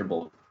big,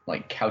 comfortable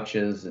like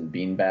couches and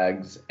bean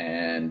bags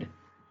and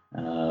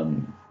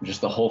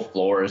just the whole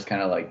floor is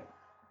kind of like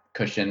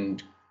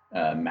cushioned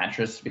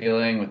mattress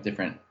feeling with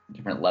different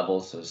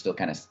levels, so it's still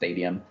kind of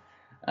stadium.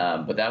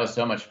 But that was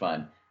so much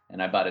fun,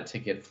 and I bought a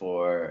ticket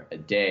for a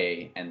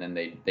day, and then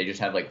they just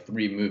have like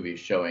three movies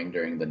showing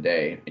during the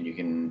day, and you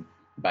can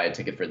buy a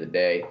ticket for the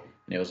day.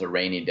 And it was a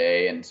rainy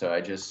day, and so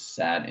I just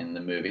sat in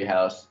the movie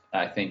house.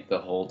 I think the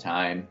whole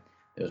time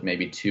there was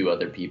maybe two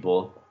other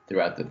people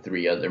throughout the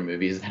three other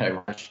movies that I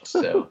watched.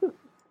 So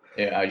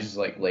yeah, I just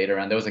like laid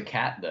around. There was a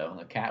cat though.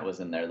 The cat was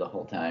in there the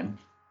whole time.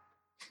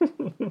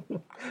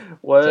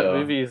 What So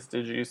movies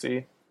did you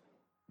see?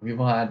 we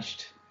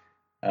watched.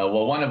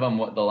 Well, one of them,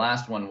 the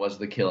last one was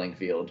The Killing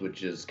Field,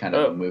 which is kind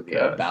of a Oh movie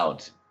gosh.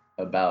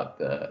 about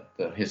the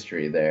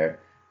history there.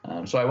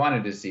 So I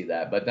wanted to see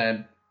that, but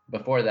then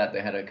before that,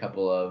 they had a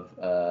couple of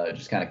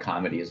just kind of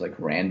comedies, like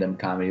random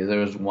comedies. There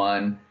was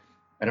one,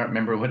 I don't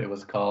remember what it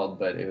was called,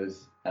 but it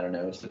was I don't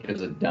know, it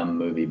was a dumb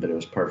movie, but it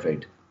was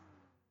perfect.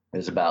 It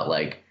was about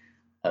like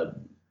a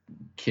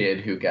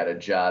kid who got a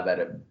job at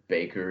a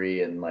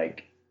bakery and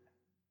like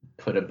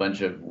put a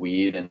bunch of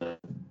weed in the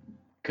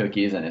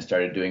cookies and it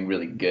started doing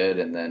really good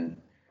and then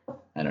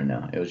I don't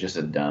know. It was just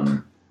a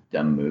dumb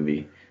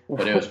movie,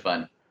 but it was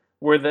fun.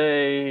 Were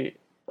they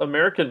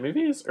American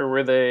movies or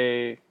were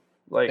they They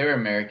like were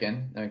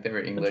American, like they were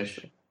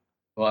interesting? English.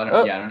 Well, I don't.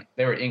 Oh, Yeah, I don't.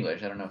 They were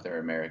English. I don't know if they were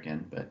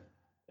American, but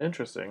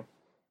interesting.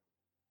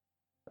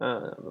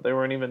 They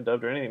weren't even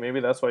dubbed or anything. Maybe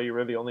that's why you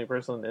were the only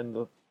person in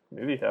the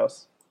movie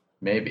house.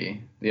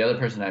 maybe the other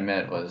person I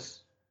met was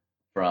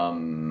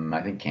from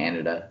I think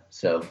Canada.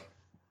 So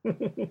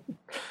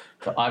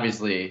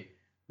obviously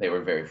they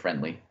were very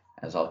friendly,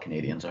 as all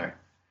Canadians are.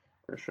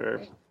 For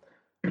sure.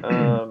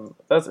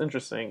 That's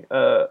interesting.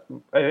 I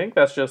think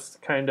that's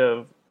just kind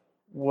of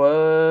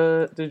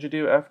what did you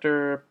do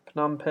after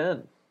Phnom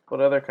Penh? What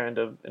other kind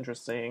of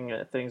interesting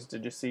things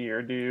did you see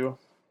or do?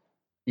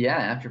 Yeah,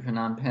 after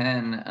Phnom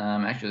Penh,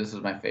 actually, this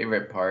was my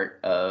favorite part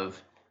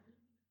of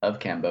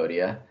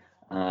Cambodia.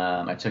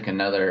 I took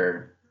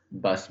another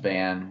bus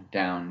van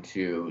down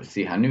to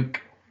Sihanouk,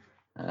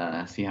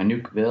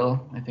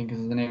 Sihanoukville, I think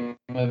is the name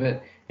of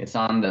it. It's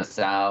on the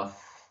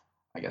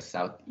I guess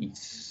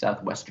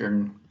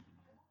southwestern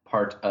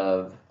part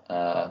of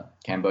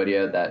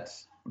Cambodia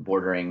that's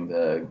bordering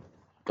the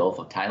Gulf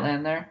of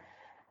Thailand there.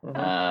 Hmm.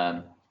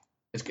 Um,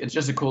 it's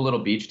just a cool little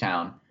beach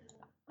town.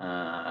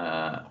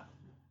 Uh,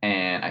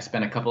 and I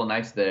spent a couple of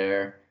nights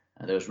there.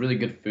 There was really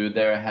good food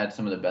there. I had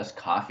some of the best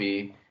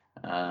coffee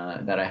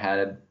that I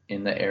had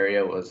in the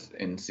area was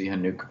in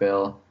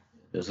Sihanoukville.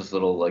 There's this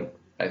little like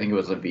I think it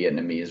was a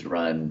Vietnamese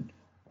run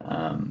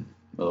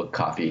little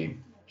coffee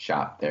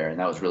shop there, and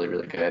that was really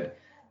good.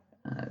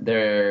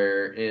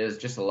 There is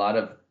just a lot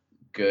of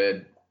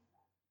good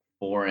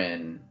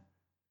foreign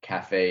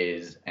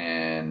cafes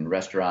and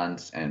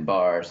restaurants and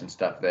bars and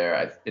stuff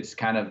there. It's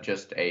kind of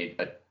just a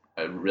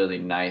really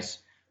nice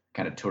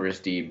kind of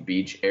touristy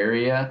beach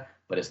area,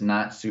 but it's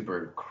not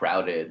super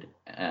crowded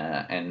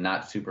and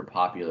not super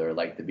popular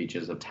like the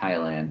beaches of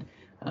Thailand.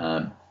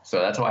 So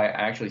that's why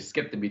I actually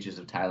skipped the beaches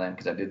of Thailand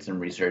because I did some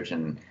research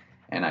and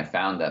I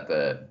found that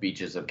the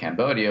beaches of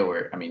Cambodia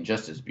were, I mean,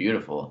 just as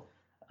beautiful.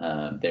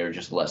 They were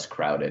just less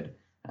crowded.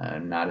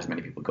 Not as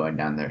many people going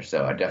down there.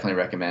 So I definitely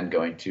recommend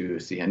going to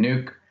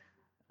Sihanouk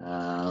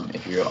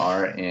if you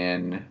are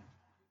in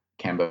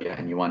Cambodia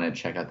and you want to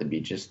check out the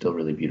beaches, still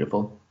really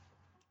beautiful.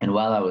 And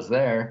while I was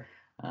there,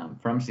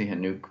 from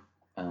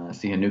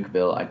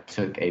Sihanoukville, I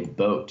took a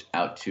boat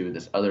out to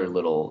this other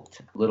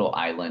little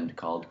island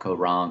called Koh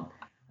Rong,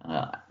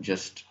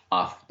 just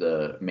off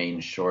the main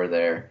shore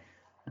there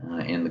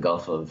in the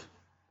Gulf of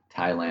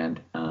Thailand.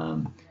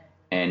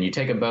 And you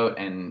take a boat,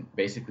 and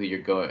basically you're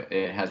going.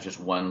 It has just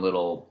one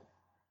little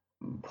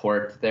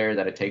port there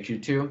that it takes you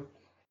to,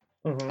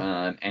 Hmm.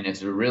 and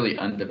it's a really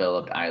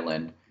undeveloped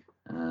island.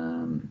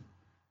 Um,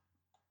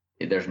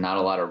 there's not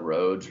a lot of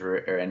roads or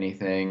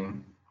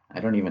anything. I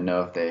don't even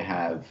know if they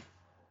have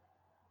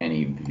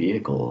any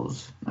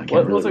vehicles. I can't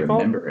What really was it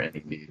called? remember any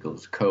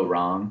vehicles. Koh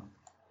Rong,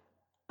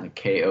 like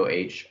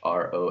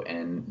Kohrong.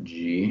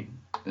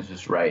 This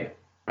is right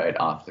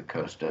off the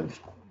coast of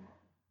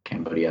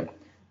Cambodia.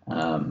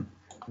 Um,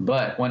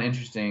 but one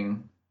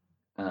interesting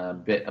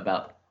bit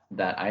about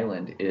that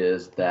island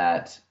is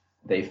that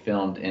they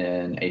filmed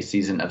in a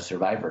season of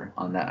Survivor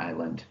on that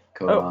island,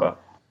 Koh Oh, Rong. wow.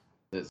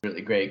 it's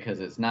really great because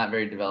it's not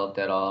very developed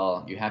at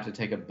all. You have to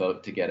take a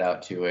boat to get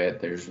out to it.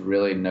 There's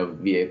really no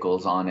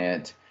vehicles on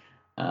it.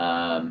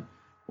 Um,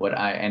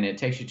 and it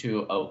takes you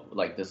to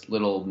like this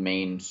little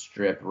main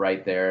strip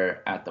right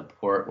there at the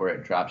port where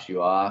it drops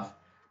you off.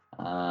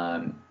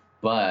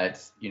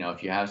 But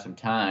if you have some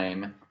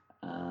time,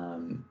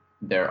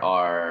 there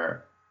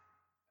are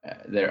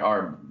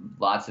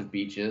lots of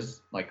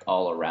beaches like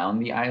all around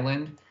the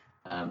island,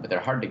 but they're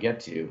hard to get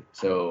to.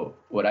 So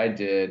what I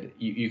did,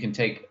 you can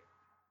take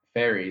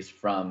ferries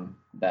from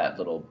that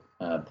little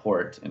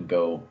port and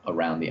go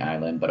around the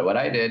island. But what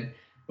I did,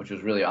 which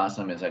was really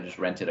awesome, is I just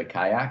rented a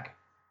kayak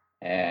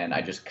and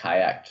I just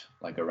kayaked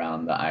like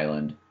around the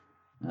island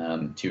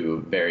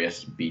to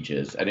various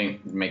beaches. I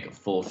didn't make a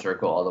full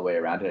circle all the way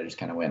around it. I just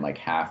kind of went like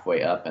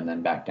halfway up and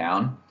then back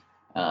down.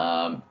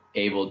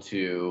 Able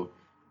to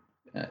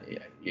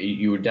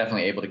you were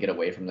definitely able to get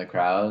away from the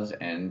crowds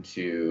and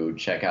to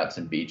check out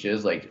some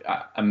beaches, like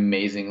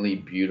amazingly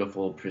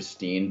beautiful,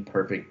 pristine,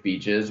 perfect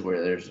beaches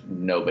where there's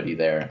nobody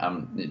there.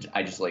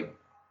 I just like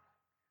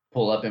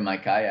pull up in my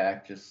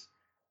kayak, just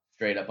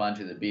straight up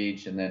onto the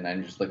beach, and then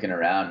I'm just looking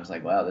around. It's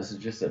like, wow, this is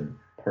just a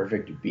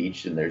perfect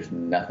beach, and there's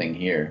nothing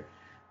here.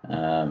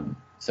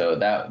 So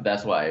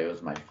that's why it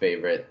was my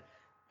favorite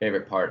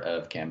part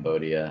of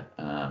Cambodia.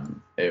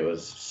 It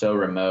was so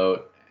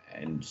remote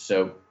and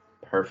so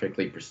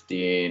perfectly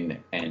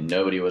pristine, and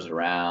nobody was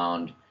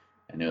around,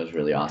 and it was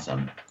really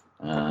awesome.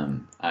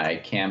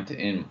 I camped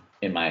in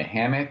my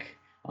hammock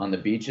on the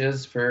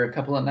beaches for a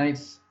couple of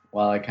nights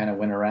while I kind of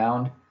went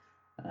around.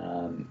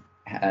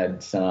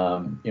 Had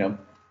some,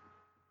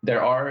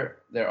 there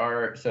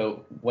are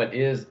so what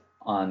is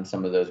on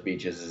some of those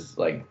beaches is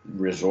like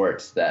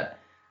resorts that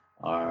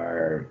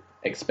are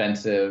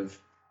expensive,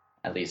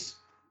 at least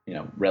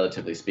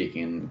relatively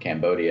speaking, in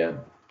Cambodia.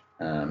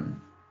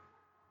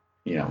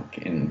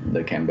 In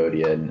the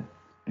Cambodian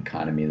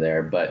economy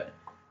there, but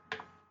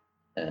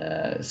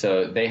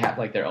so they have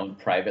like their own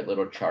private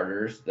little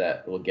charters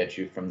that will get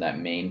you from that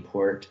main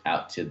port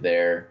out to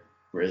their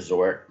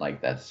resort,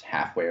 like that's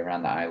halfway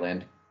around the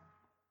island.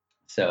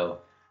 So,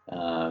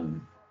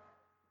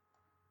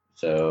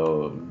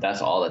 so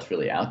that's all that's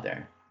really out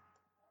there.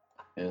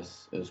 It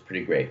was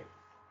pretty great.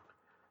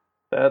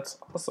 That's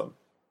awesome.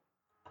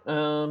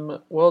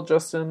 Well,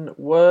 Justin,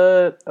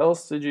 what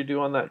else did you do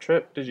on that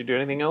trip? Did you do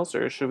anything else,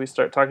 or should we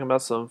start talking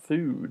about some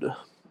food?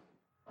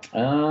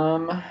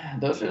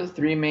 Those are the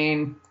three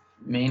main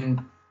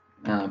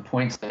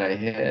points that I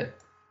hit.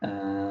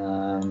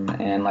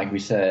 And like we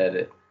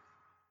said,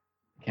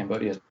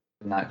 Cambodia is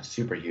not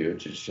super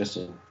huge. It's just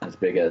as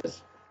big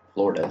as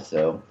Florida.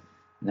 So,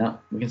 no,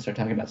 we can start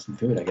talking about some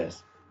food, I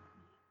guess.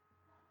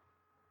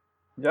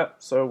 Yep.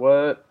 So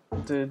what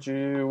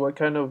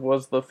kind of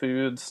was the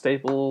food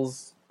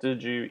staples?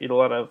 Did you eat a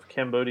lot of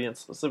Cambodian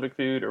specific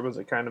food, or was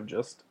it kind of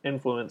just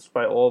influenced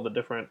by all the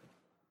different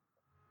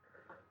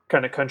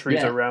kind of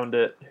countries Yeah, around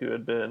it who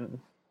had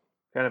been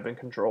kind of in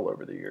control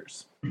over the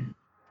years?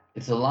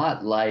 it's a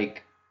lot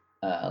like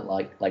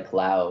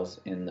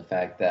Laos in the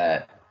fact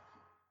that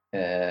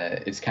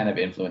it's kind of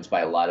influenced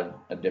by a lot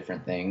of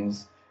different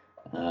things.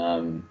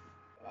 Um,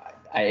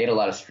 I ate a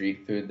lot of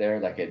street food there,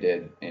 like I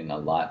did in a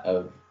lot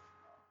of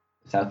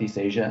Southeast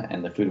Asia,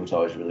 and the food was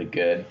always really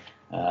good.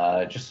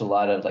 Just a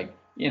lot of like,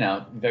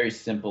 very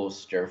simple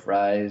stir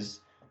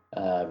fries,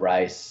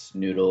 rice,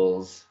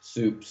 noodles,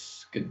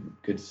 soups,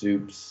 good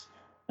soups.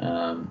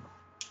 Um,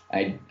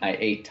 I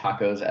ate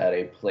tacos at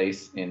a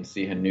place in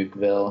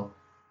Sihanoukville,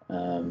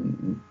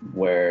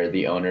 where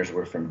the owners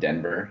were from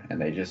Denver, and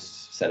they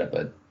just set up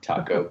a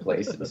taco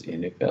place in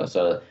Sihanoukville.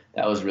 So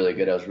that was really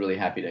good. I was really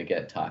happy to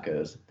get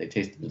tacos. They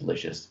tasted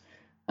delicious.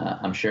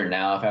 I'm sure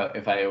now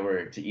if I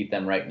were to eat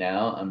them right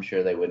now, I'm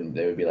sure they wouldn't.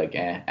 They would be like,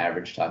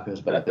 average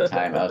tacos. But at the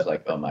time, I was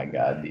like, oh my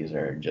God, these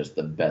are just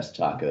the best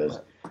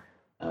tacos.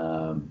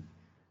 Um,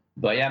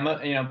 but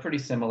yeah, pretty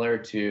similar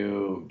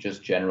to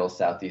just general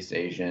Southeast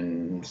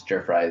Asian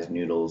stir fries,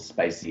 noodles,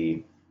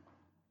 spicy.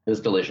 It was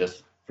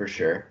delicious for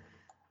sure.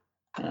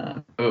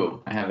 I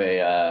have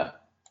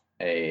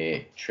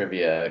a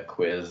trivia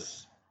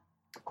quiz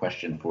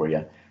question for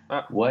you.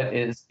 Uh, What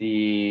is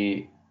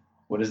the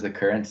what is the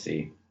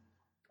currency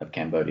of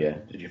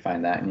Cambodia? Did you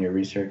find that in your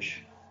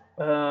research?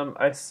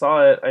 I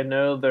saw it. I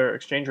know their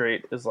exchange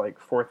rate is like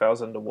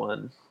 4,000 to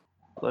 1.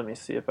 Let me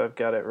see if I've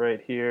got it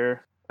right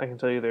here. I can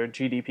tell you their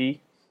GDP.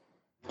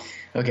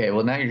 Okay,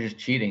 well now you're just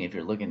cheating if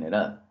you're looking it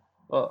up.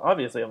 Well,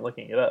 obviously I'm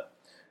looking it up.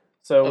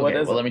 So what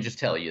Okay, is well it? let me just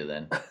tell you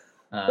then.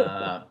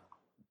 Uh,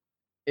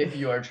 if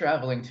you are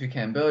traveling to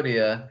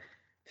Cambodia,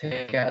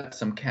 take out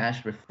some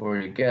cash before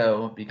you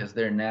go because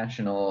their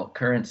national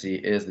currency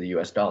is the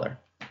US dollar.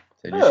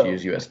 So just Oh,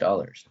 use US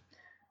dollars.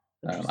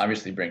 interesting.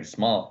 Obviously, bring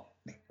small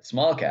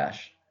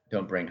cash.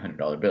 Don't bring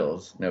 $100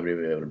 bills. Nobody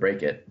will be able to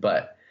break it.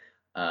 But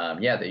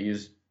yeah, they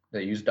use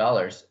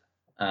dollars.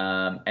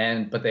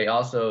 But they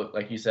also,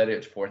 like you said,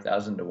 it's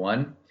 4,000 to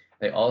 1.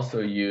 They also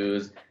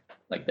use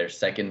like their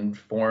second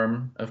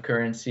form of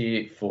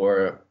currency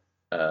for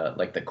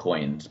like the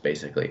coins,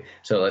 basically.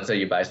 So let's say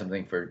you buy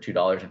something for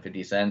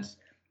 $2.50.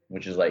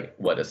 which is like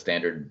what a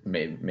standard,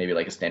 maybe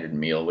like a standard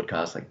meal would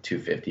cost like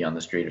 $2.50 on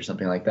the street or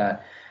something like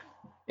that,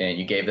 and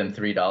you gave them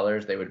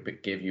 $3, they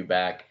would give you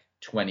back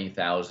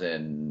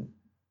 20,000.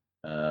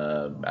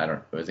 I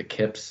don't. Was it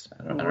kips? I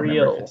don't remember if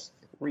Real. it's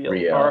Real.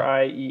 real.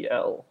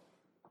 Riel.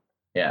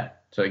 Yeah.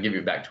 So they give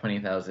you back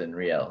 20,000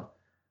 real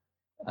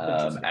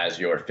Interesting. as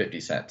your 50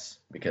 cents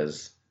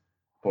because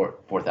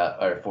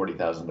 4,000 or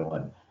 40,000 to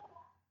one.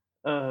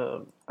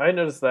 I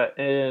noticed that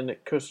in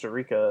Costa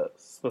Rica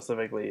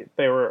specifically,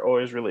 they were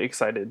always really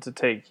excited to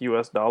take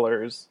US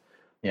dollars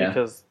Yeah.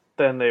 because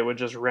then they would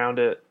just round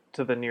it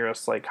to the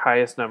nearest like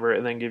highest number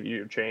and then give you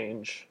your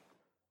change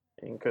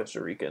in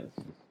Costa Rican,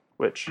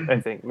 which I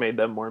think made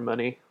them more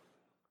money.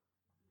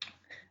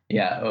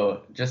 Yeah.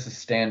 Oh, just a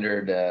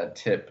standard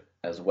tip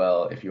as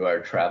well if you are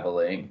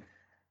traveling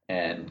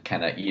and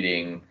kind of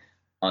eating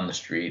on the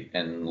street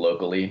and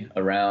locally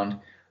around.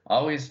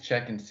 Always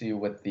check and see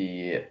what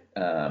the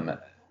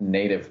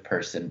native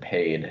person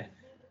paid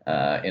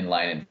in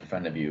line in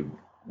front of you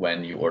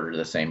when you order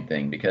the same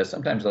thing, because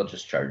sometimes they'll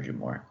just charge you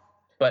more.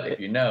 But if It,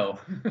 you know,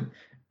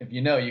 if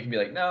you know, you can be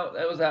like, no,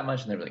 that was that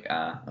much, and they're like,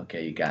 ah,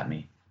 okay, you got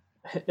me.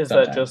 is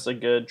that just Sometimes, a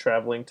good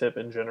traveling tip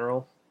in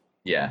general?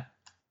 yeah.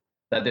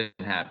 That didn't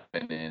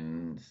happen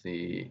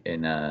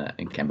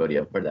in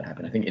Cambodia. Where did that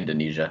happen? I think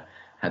Indonesia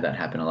had that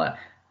happen a lot.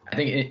 I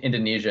think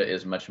Indonesia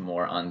is much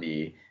more on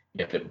the you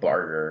have to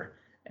barter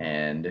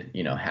and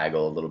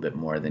haggle a little bit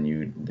more than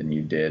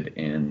you did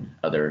in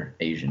other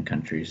Asian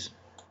countries.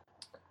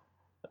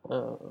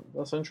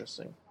 That's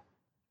interesting.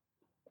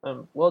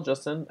 Well,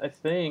 Justin, I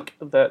think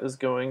that is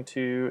going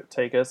to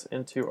take us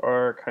into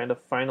our kind of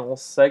final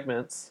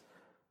segments.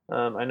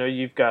 I know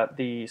you've got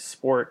the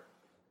sport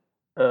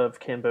of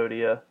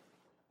Cambodia,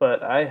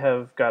 but I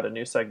have got a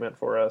new segment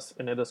for us,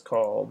 and it is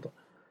called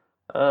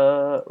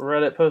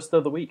Reddit Post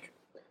of the Week.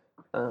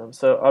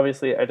 So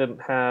obviously, I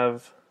didn't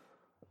have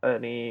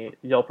any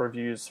Yelp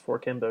reviews for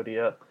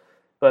Cambodia,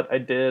 but I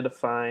did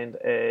find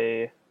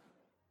a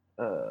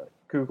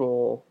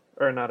Google,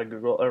 or not a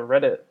Google, a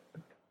Reddit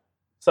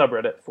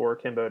subreddit for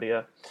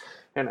Cambodia,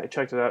 and I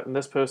checked it out. And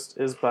this post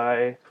is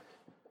by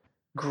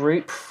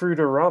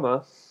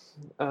Grapefruitorama,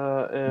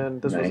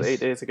 and this was eight Nice.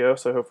 days ago,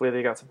 so hopefully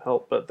they got some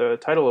help. But the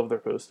title of their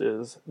post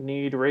is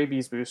 "Need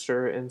Rabies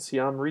Booster in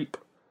Siam Reap."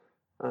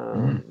 Mm.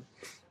 Um,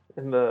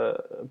 and the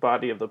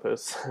body of the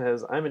post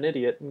says, "I'm an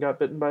idiot and got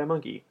bitten by a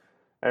monkey.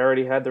 I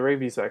already had the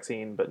rabies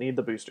vaccine, but need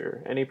the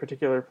booster. Any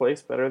particular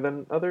place better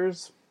than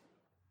others?"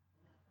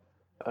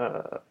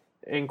 Uh,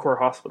 Angkor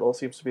Hospital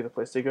seems to be the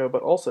place to go,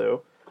 but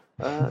also,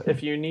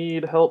 if you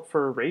need help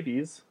for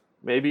rabies,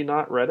 maybe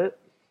not Reddit.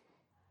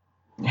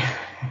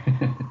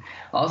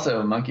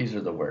 Also, monkeys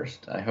are the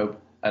worst.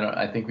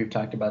 I think we've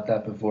talked about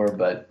that before,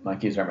 but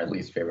monkeys are my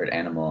least favorite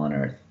animal on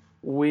earth.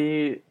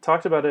 We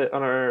talked about it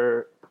on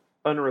our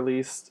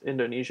unreleased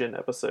Indonesian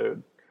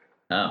episode.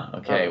 Oh,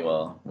 okay. Um,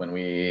 Well, when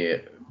we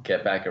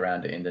get back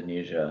around to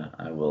Indonesia,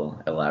 I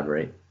will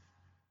elaborate.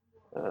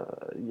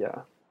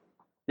 yeah,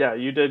 yeah,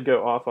 you did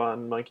go off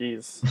on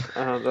monkeys.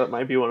 That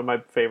might be one of my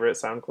favorite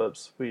sound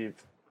clips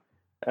we've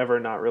ever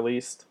not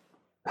released.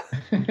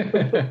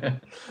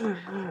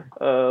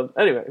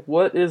 Anyway,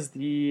 what is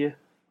the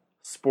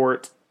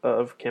sport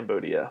of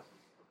Cambodia?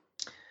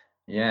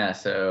 Yeah,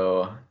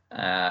 so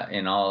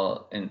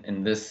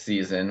in this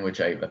season,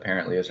 which I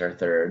apparently is our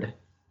third,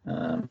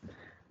 um,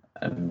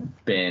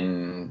 I've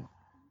been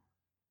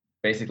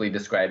basically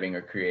describing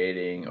or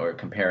creating or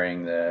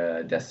comparing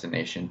the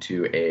destination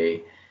to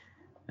a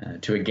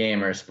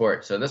game or a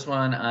sport. So this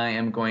one I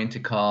am going to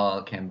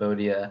call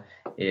Cambodia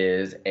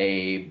is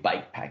a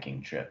bike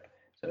packing trip.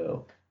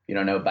 So if you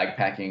don't know, bike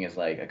packing is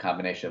like a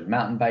combination of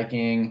mountain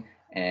biking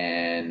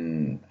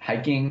and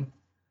hiking,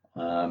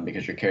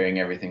 because you're carrying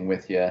everything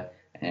with you.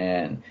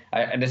 And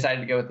I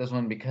decided to go with this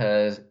one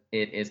because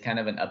it is kind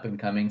of an up and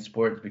coming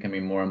sport. It's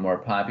becoming more and more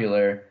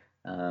popular.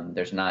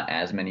 There's not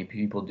as many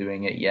people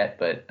doing it yet,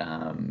 but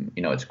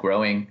it's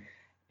growing.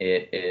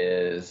 It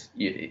is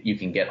you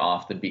can get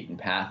off the beaten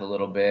path a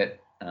little bit.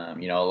 A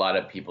lot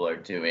of people are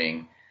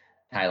doing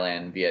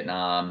Thailand,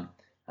 Vietnam,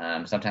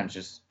 sometimes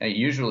just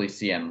usually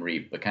Siem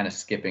Reap, but kind of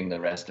skipping the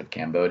rest of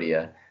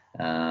Cambodia.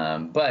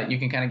 But you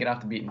can kind of get off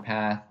the beaten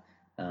path.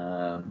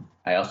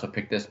 I also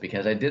picked this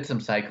because I did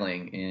some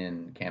cycling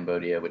in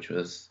Cambodia, which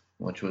was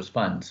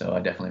fun. So I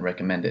definitely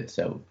recommend it.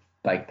 So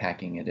bike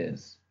packing it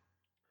is.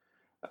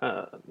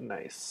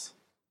 Nice.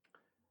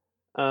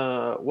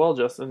 Well,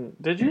 Justin,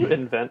 did you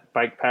invent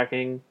bike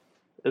packing?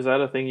 Is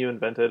that a thing you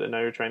invented, and now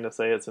you're trying to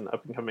say it's an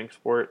up and coming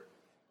sport?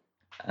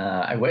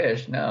 I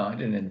wish. No, I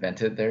didn't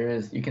invent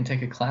it. You can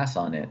take a class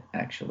on it,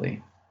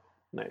 actually.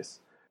 Nice.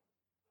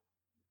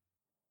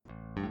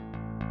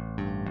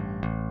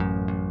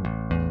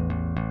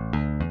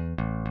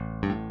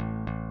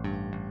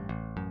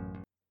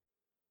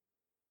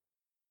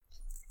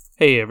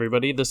 Hey,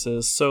 everybody, this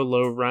is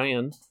Solo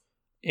Ryan,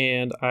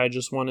 and I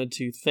just wanted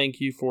to thank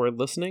you for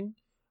listening.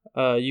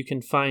 You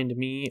can find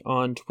me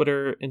on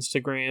Twitter,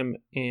 Instagram,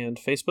 and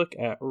Facebook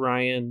at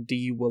Ryan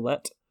D.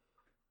 Willett.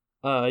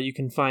 You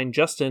can find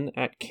Justin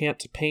at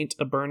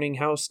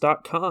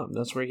can'tpaintaburninghouse.com.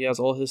 That's where he has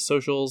all his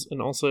socials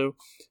and also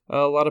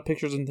a lot of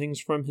pictures and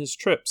things from his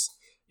trips.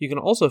 You can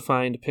also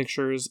find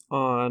pictures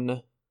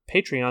on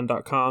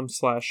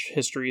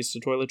patreon.com/histories to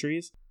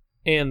toiletries,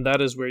 and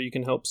that is where you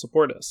can help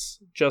support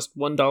us. Just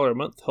 $1 a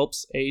month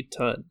helps a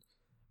ton.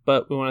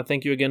 But we want to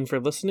thank you again for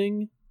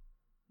listening,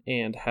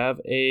 and have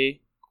a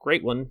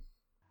great one.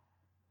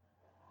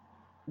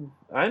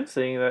 I'm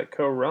seeing that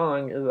Koh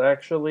Rong is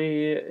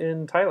actually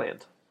in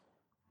Thailand.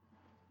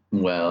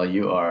 Well,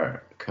 you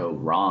are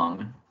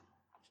wrong.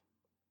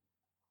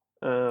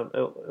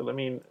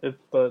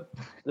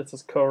 This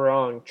is Koh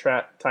Rong,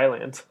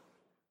 Thailand.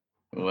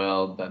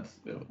 Well, that's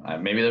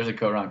maybe there's a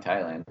Koh Rong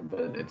Thailand,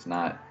 but it's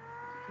not.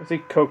 I see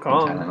Koh in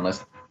Kong. Thailand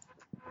unless.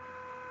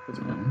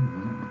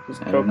 Is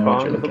I Koh don't know what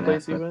Kong you're the looking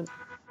place at, you but went?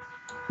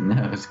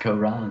 no, it's Koh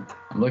Rong.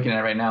 I'm looking at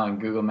it right now on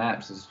Google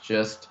Maps. It's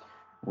just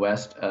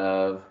west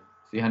of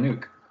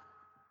Sihanouk.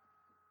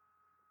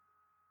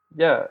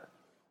 Yeah.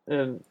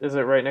 And is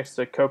it right next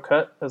to Koh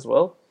Cut as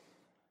well?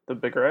 The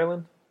bigger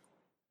island?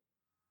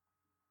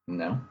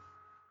 No.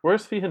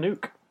 Where's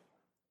Sihanouk?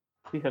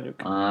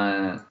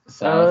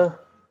 Sihanouk.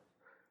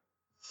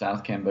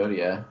 South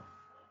Cambodia.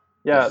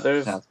 Yeah, Just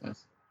there's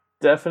southwest.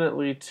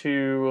 definitely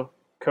 2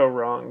 Koh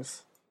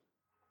Rongs.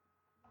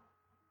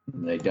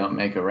 They don't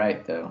make a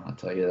right, though. I'll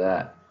tell you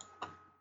that.